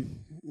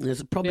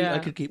 There's probably I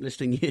could keep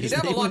listing years. He'd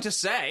have a lot to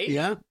say.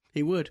 Yeah,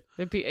 he would.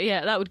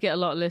 That would get a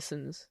lot of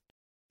listens.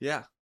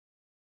 Yeah.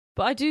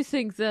 But I do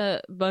think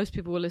that most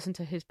people will listen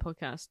to his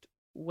podcast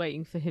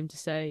waiting for him to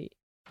say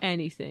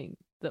anything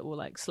that will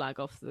like slag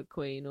off the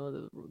Queen or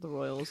the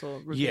royals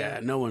or reveal.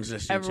 Yeah, no one's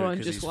listening Everyone to it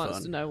 'cause just he's wants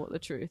fun. to know what the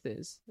truth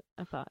is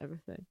about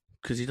everything.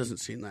 Because he doesn't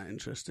seem that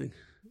interesting.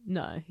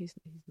 No, he's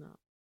not.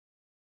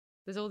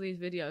 There's all these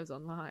videos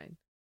online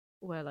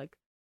where like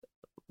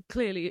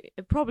clearly,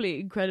 probably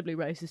incredibly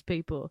racist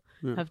people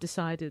have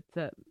decided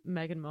that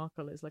Meghan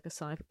Markle is like a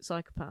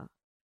psychopath,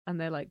 and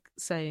they're like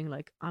saying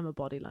like, I'm a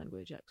body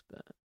language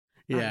expert.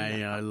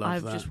 Yeah, I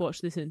love that. I've just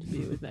watched this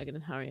interview with Meghan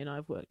and Harry, and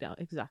I've worked out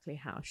exactly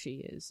how she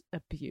is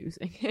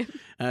abusing him.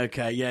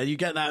 Okay, yeah, you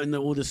get that in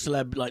all the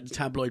celeb, like the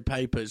tabloid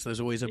papers. There's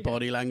always a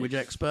body language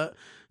expert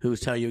who will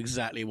tell you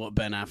exactly what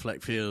Ben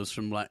Affleck feels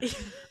from like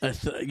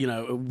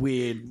a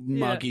weird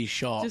muggy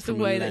shot. Just the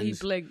way that he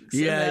blinks.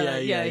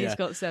 Yeah. He's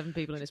got 7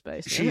 people in his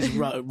face. She's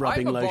rubbing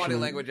I'm a lotion. body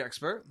language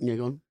expert. Yeah,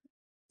 go on.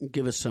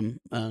 Give us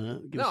some. I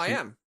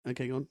am.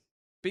 Okay, go on.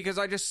 Because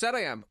I just said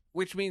I am,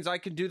 which means I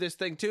can do this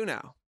thing too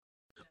now.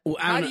 Well,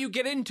 how do you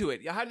get into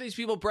it? How do these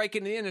people break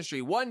into the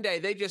industry? One day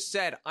they just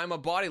said, I'm a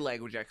body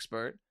language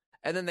expert.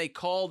 And then they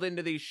called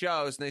into these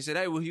shows and they said,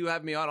 hey, will you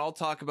have me on? I'll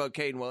talk about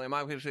Kate and William.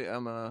 I'm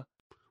a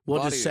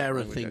What does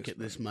Sarah think at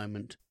this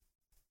moment?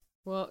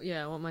 Well,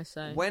 yeah, what am I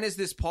saying? When is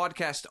this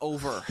podcast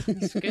over?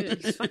 He's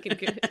good. He's fucking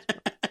good.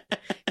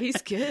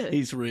 He's good.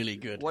 He's really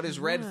good. What is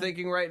Red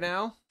thinking right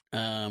now?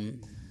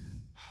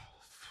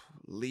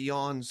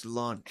 Leon's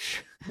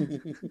lunch.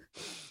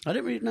 I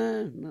don't really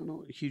know. No,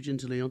 not huge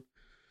into Leon.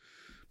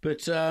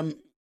 But, so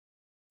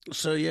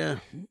yeah.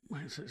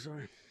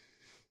 Sorry.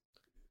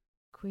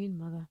 Queen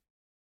Mother.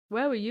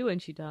 Where were you when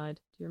she died?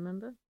 Do you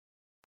remember?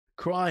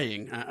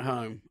 Crying at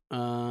home.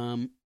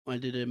 I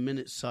did a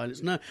minute's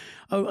silence. No.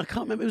 Oh, I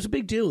can't remember. It was a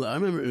big deal, though. I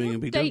remember it being a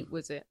big deal. What date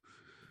was it?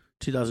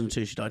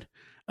 2002 she died.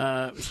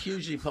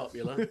 Hugely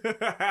popular.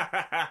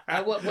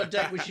 What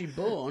date was she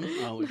born?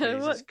 Oh,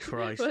 Jesus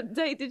Christ. What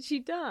date did she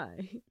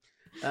die?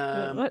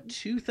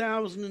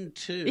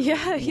 2002.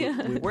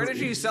 Yeah. Where did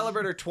she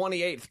celebrate her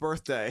 28th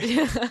birthday?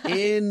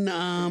 In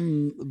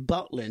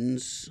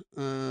Butlins.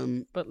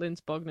 Butlins,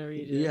 Bognor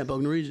Regis. Yeah,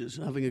 Bognor Regis.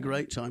 Having a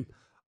great time.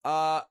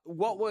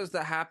 What was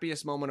the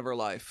happiest moment of her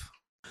life?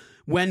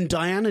 When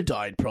Diana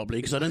died, probably,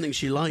 because I don't think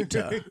she liked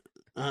her.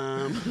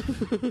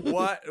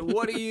 What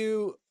do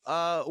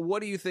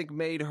you think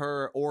made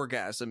her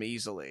orgasm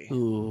easily?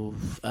 Ooh,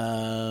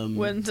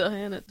 when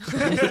Diana.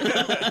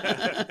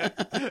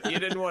 You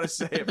didn't want to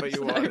say it, but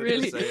you wanted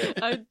to say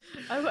it.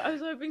 I was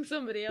hoping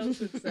somebody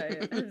else would say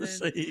it. And then,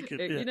 so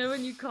you know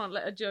when you can't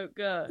let a joke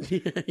go.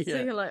 Yeah.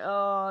 So you're like,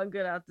 oh, I'm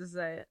gonna have to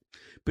say it.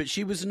 But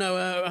she was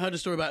I heard a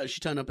story about her.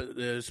 She turned up at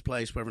this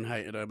place where everyone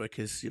hated her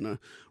because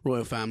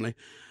royal family.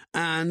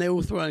 And they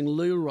were throwing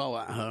loo roll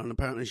at her, and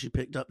apparently she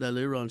picked up their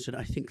loo roll and said,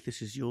 I think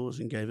this is yours,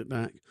 and gave it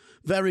back.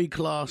 Very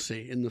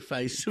classy in the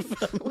face of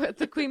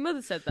The Queen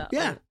Mother said that?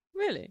 Yeah. Oh,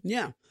 really?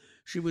 Yeah.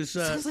 She was...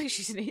 Sounds like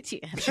she's an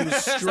idiot. She was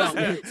strong.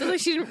 Sounds like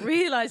she didn't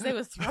realise they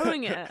were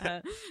throwing it at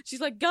her. She's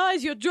like,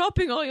 guys, you're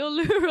dropping all your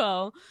loo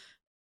roll.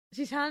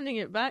 She's handing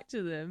it back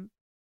to them.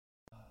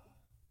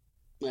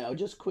 Yeah, I'll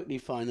just quickly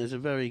find there's a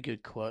very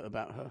good quote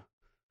about her.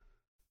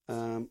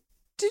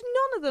 Did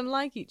none of them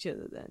like each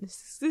other then?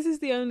 This is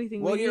the only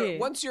thing we hear.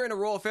 Once you're in a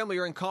royal family,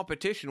 you're in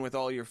competition with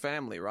all your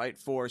family, right?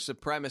 For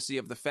supremacy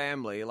of the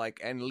family,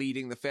 and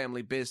leading the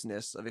family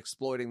business of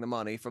exploiting the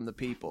money from the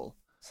people.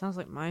 Sounds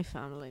like my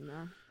family,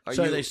 man.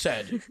 So they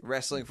said.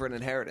 Wrestling for an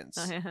inheritance.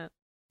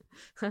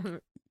 I'm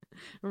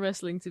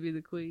wrestling to be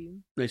the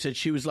queen. They said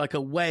she was like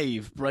a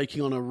wave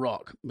breaking on a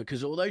rock,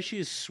 because although she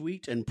is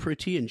sweet and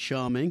pretty and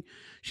charming,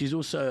 she's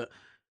also...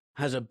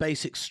 has a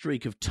basic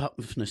streak of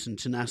toughness and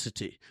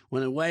tenacity.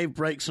 When a wave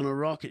breaks on a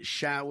rock, it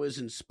showers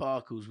and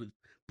sparkles with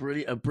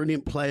a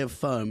brilliant play of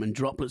foam and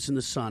droplets in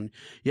the sun,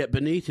 yet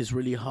beneath is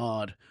really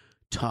hard,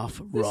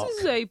 tough rock. This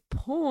is a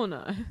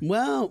porno.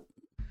 Well,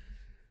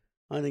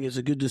 I think it's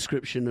a good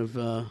description of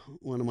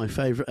one of my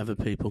favourite ever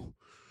people.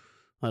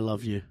 I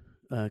love you,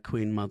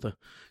 Queen Mother.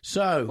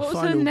 So, what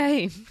was her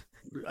name?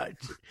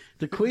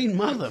 The Queen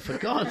Mother, for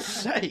God's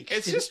sake.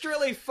 It's just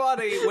really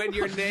funny when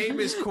your name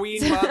is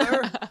Queen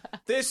Mother.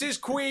 This is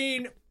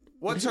Queen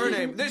What's her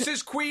name? This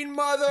is Queen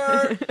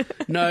Mother.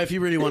 No, if you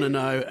really want to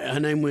know, her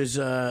name was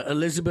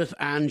Elizabeth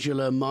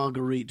Angela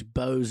Marguerite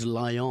Bose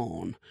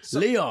Lyon.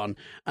 Leon.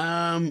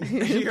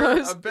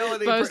 Your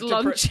ability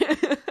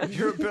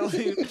your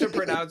ability to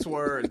pronounce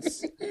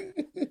words.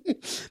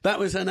 That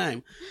was her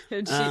name.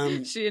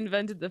 And she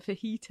invented the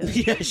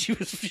fajita. Yeah, she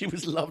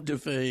was loved a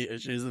fajita.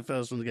 She was the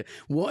first one to go.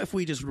 What if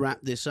we just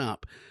wrap this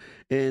up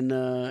in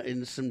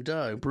some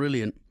dough?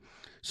 Brilliant.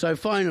 So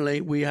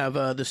finally, we have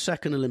the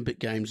second Olympic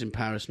Games in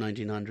Paris,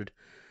 1900.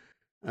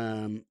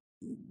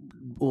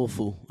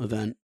 Awful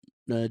event.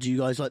 Do you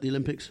guys like the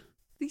Olympics?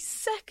 The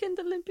second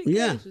Olympic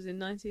Games was in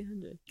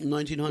 1900.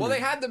 1900. Well, they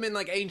had them in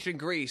like ancient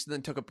Greece and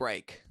then took a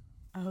break.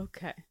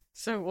 Okay.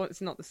 So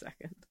it's not the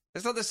second.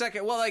 It's not the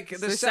second. Well, like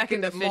It's the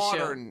second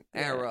modern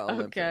era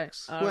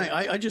Olympics. Okay. Wait,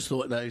 I just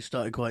thought they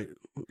started quite.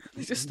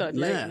 They just started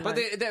late. Yeah. But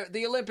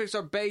the Olympics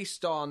are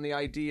based on the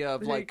idea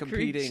of like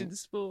competing. Greek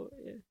sport,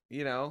 yeah.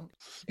 You know.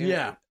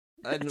 Yeah.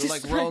 And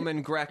like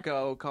Roman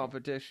Greco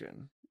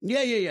competition.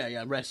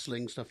 Yeah.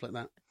 Wrestling, stuff like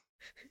that.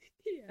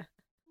 Yeah.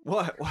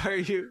 What? Why are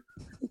you?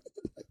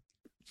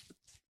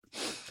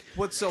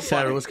 What's so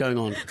Sarah, funny? what's going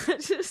on? I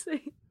just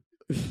think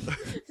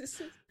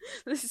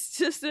this is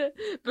just a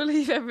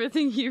believe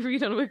everything you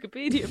read on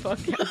Wikipedia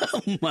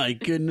podcast. Oh my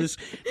goodness.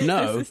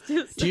 No.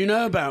 Do you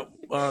know about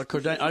I've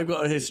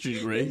got a history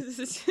degree. This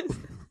is just...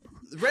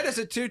 Red has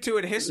a 2-2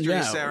 in history,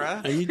 Yeah.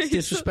 Sarah. Are you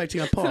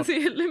disrespecting our pod?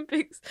 The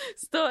Olympics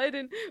started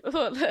in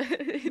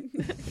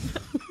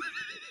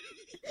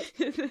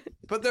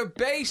But they're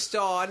based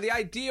on, the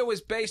idea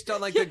was based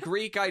on like the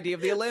Greek idea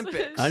of the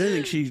Olympics. I don't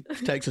think she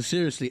takes us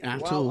seriously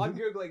at all. Well, I'm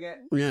Googling it.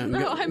 Yeah. No,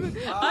 no. I'm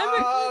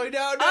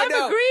I'm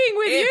agreeing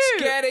with you.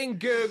 It's getting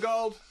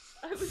Googled.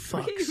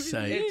 Fuck's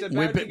sake. It's about to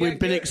We've get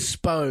been Goog-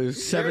 exposed.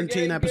 You're 17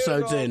 getting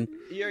episodes Googled. in.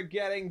 You're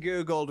getting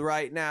Googled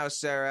right now,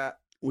 Sarah.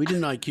 We did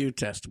an IQ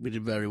test. We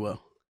did very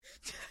well.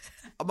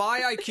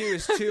 My IQ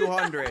is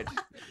 200.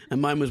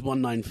 And mine was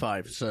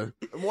 195, so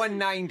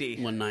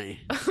 190. 190.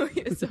 Oh,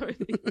 yeah, sorry.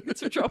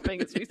 It's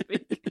dropping as we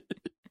speak.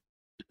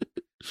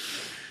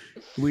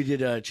 We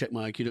did check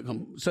my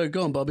IQ.com. So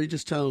go on, Bobby,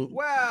 just tell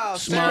Wow,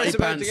 Smarty Sarah's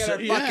about to Pants.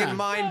 get her fucking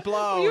mind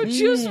blown. You're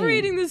just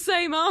reading the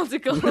same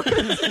article.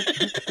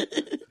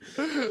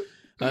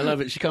 I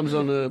love it. She comes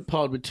on a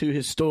pod with two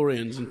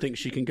historians and thinks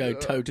she can go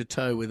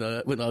toe-to-toe with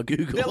our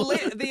Google.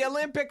 The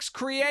Olympics'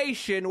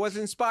 creation was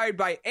inspired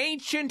by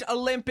ancient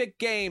Olympic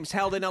Games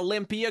held in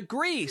Olympia,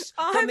 Greece,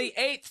 from the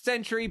 8th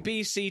century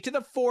BC to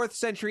the 4th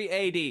century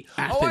AD.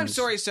 Athens. Oh, I'm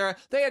sorry, Sarah.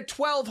 They had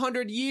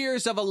 1,200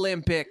 years of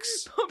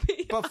Olympics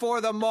Bobby, before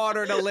the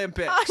modern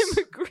Olympics.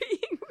 I'm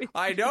agreeing with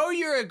I know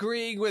you're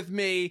agreeing with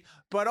me,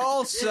 but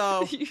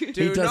also You-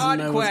 do doesn't not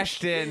know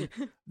question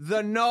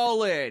the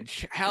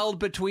knowledge held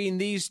between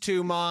these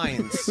two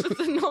minds. But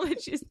the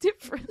knowledge is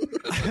different.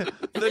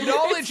 The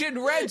knowledge in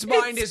Red's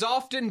mind is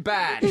often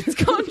bad. It's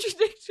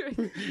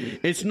contradictory.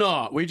 It's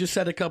not. We just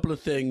said a couple of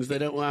things. They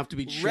don't have to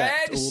be checked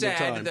Red all the said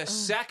time. the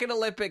second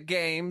Olympic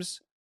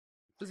Games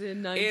Was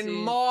in in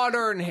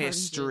modern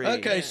history.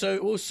 Okay, so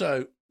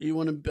also, you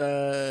want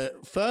to...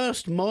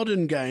 first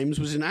modern games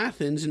was in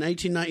Athens in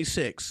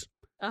 1896.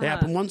 They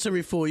happen once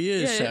every 4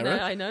 years, Yeah, Sarah.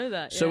 no, I know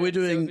that. So yeah. we're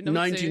doing number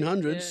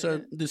 1900s, two,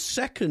 so the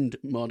second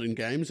modern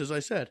games, as I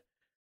said.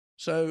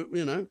 So,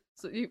 you know,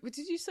 So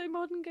did you say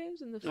modern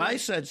games in the film? I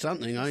said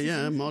something.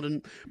 Yeah,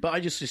 modern. But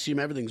I just assume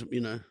everything's, you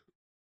know,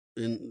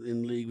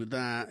 in league with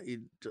that.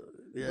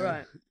 Yeah.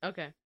 Right.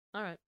 Okay.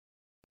 All right.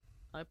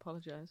 I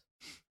apologize.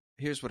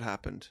 Here's what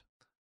happened.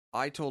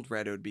 I told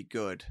Red it would be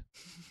good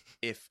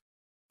if,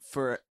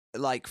 for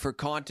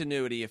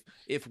continuity,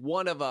 if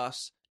one of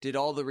us did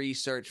all the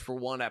research for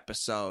one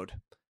episode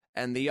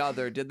and the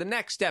other did the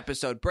next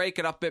episode, break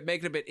it up a bit,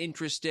 make it a bit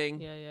interesting.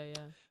 Yeah.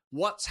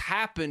 What's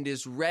happened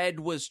is Red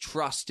was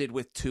trusted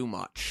with too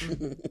much.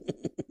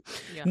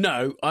 Yeah.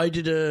 No,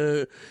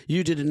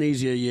 you did an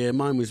easier year.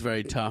 Mine was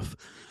very tough.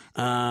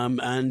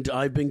 And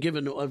I've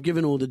given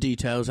all the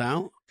details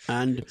out.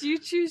 And Do you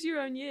choose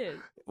your own years?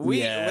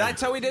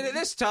 That's how we did it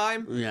this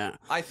time. yeah.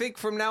 I think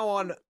from now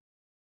on,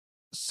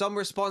 some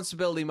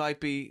responsibility might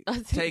be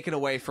taken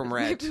away from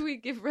Red. Maybe we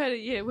give Red a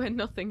year where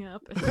nothing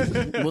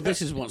happens. Well,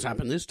 this is what's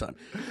happened this time.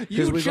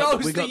 You 'Cause we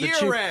chose got the year,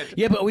 two- Red.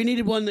 Yeah, but we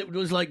needed one that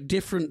was like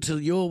different to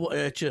your.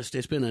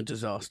 It's been a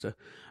disaster.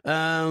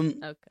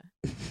 Okay.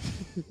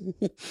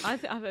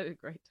 I've had a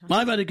great time.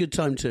 I've had a good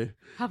time too.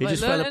 Have It I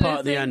just fell learned apart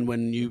at the anything? end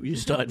when you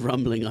started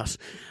rumbling us.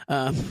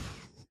 But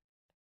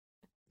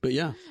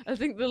yeah, I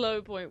think the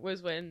low point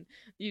was when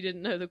you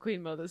didn't know the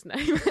Queen Mother's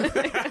name.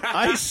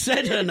 I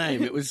said her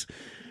name. It was.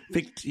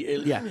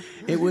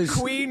 It was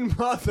Queen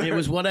Mother. It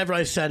was whatever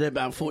I said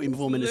about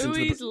 44 minutes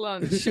Louise into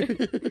Lunch.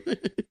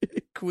 the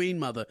Queen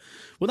Mother.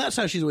 Well, that's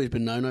how she's always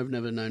been known. I've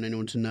never known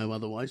anyone to know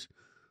otherwise.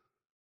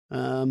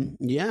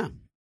 Yeah.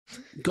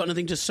 Got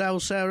anything to sell,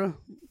 Sarah?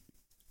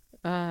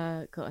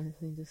 Got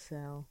anything to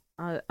sell?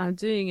 I'm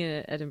doing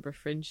an Edinburgh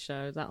Fringe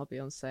show. That'll be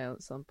on sale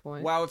at some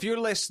point. Wow, if you're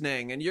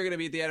listening and you're going to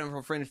be at the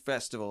Edinburgh Fringe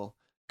Festival,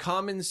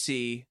 come and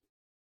see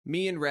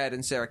me and Red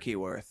and Sarah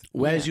Keyworth.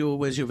 Where's your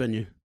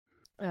venue?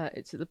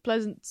 It's at the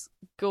Pleasance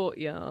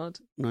Courtyard.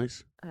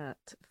 Nice.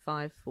 At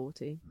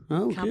 5:40.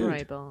 Oh, Cabaret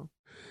good. bar.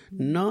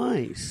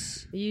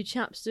 Nice. Are you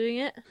chaps doing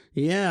it?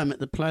 Yeah, I'm at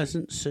the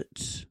Pleasance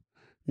at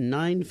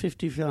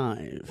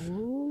 9:55.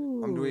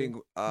 Ooh. I'm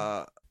doing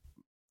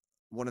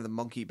one of the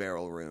Monkey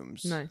Barrel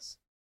rooms. Nice.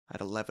 At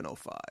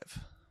 11:05.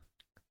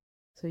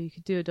 So you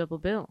could do a double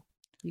bill.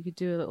 You could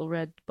do a little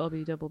Red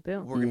Bobby double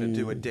bill. We're going to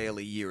do a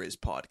daily Year Is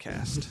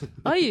podcast.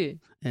 Are you?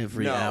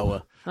 Every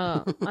hour.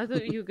 Oh, I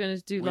thought you were going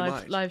to do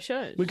live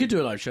shows. We could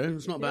do a live show.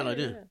 It's not a bad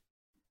idea. Yeah.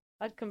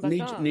 I'd come back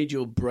on. Need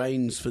your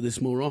brains for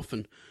this more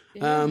often.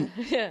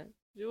 Yeah.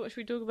 What should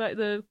we talk about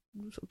the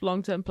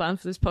long-term plan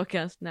for this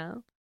podcast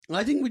now?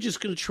 I think we're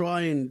just going to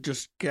try and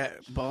just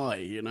get by,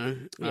 you know?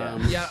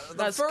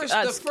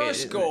 The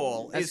first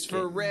goal is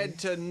for Red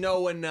to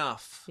know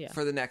enough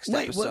for the next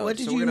episode. What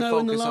did you know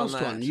in the last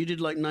one? You did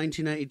like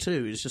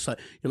 1982. It's just like,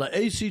 you're like,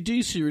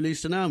 AC/DC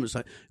released an album. It's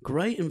like,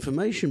 great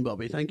information,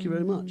 Bobby. Thank you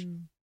very much.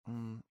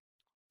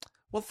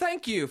 Well,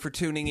 thank you for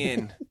tuning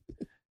in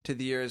to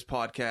the Year Is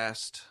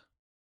podcast.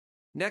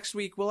 Next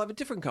week, we'll have a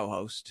different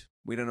co-host.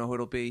 We don't know who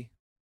it'll be,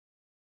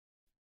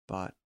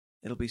 but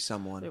it'll be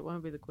someone. It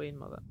won't be the Queen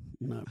Mother.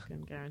 No.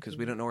 Because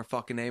we don't know her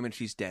fucking name and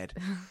she's dead.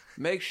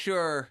 Make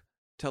sure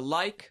to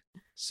like,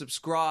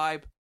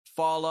 subscribe,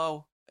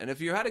 follow, and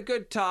if you had a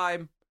good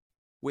time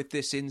with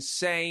this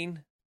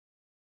insane,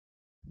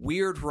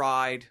 weird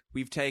ride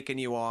we've taken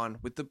you on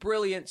with the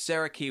brilliant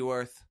Sarah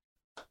Keyworth,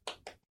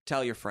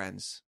 tell your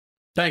friends.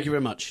 Thank you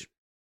very much.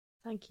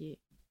 Thank you.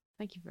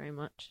 Thank you very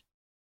much.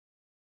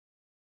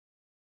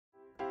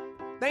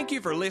 Thank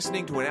you for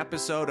listening to an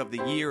episode of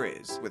The Year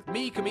Is with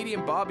me,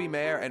 comedian Bobby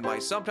Mayer, and my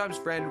sometimes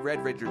friend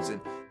Red Richardson.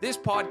 This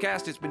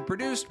podcast has been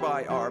produced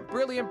by our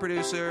brilliant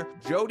producer,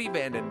 Jody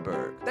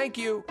Vandenberg. Thank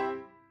you.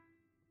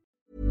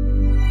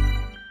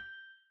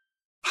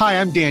 Hi,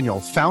 I'm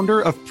Daniel,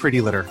 founder of Pretty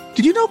Litter.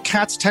 Did you know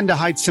cats tend to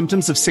hide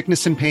symptoms of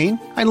sickness and pain?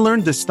 I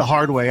learned this the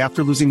hard way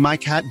after losing my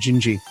cat,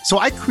 Gingy. So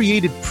I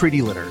created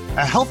Pretty Litter,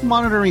 a health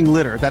monitoring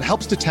litter that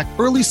helps detect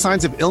early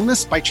signs of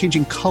illness by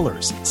changing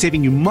colors,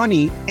 saving you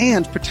money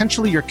and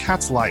potentially your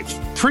cat's life.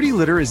 Pretty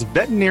Litter is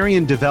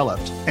veterinarian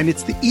developed, and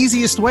it's the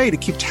easiest way to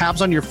keep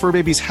tabs on your fur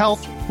baby's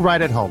health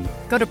right at home.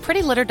 Go to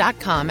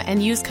prettylitter.com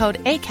and use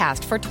code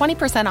ACAST for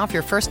 20% off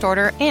your first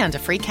order and a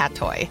free cat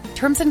toy.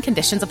 Terms and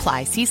conditions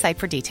apply. See site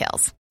for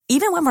details.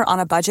 Even when we're on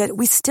a budget,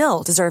 we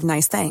still deserve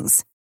nice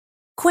things.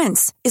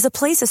 Quince is a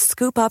place to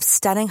scoop up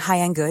stunning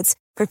high-end goods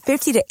for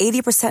 50 to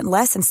 80%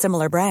 less than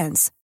similar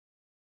brands.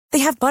 They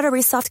have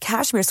buttery soft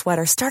cashmere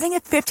sweaters starting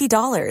at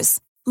 $50,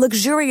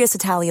 luxurious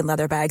Italian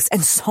leather bags,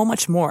 and so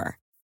much more.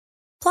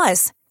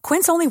 Plus,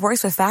 Quince only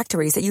works with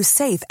factories that use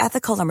safe,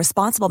 ethical, and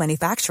responsible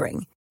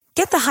manufacturing.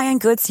 Get the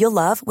high-end goods you'll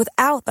love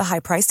without the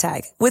high price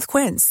tag with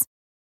Quince.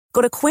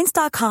 Go to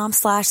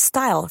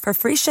quince.com/style for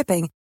free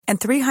shipping and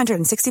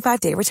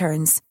 365-day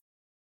returns.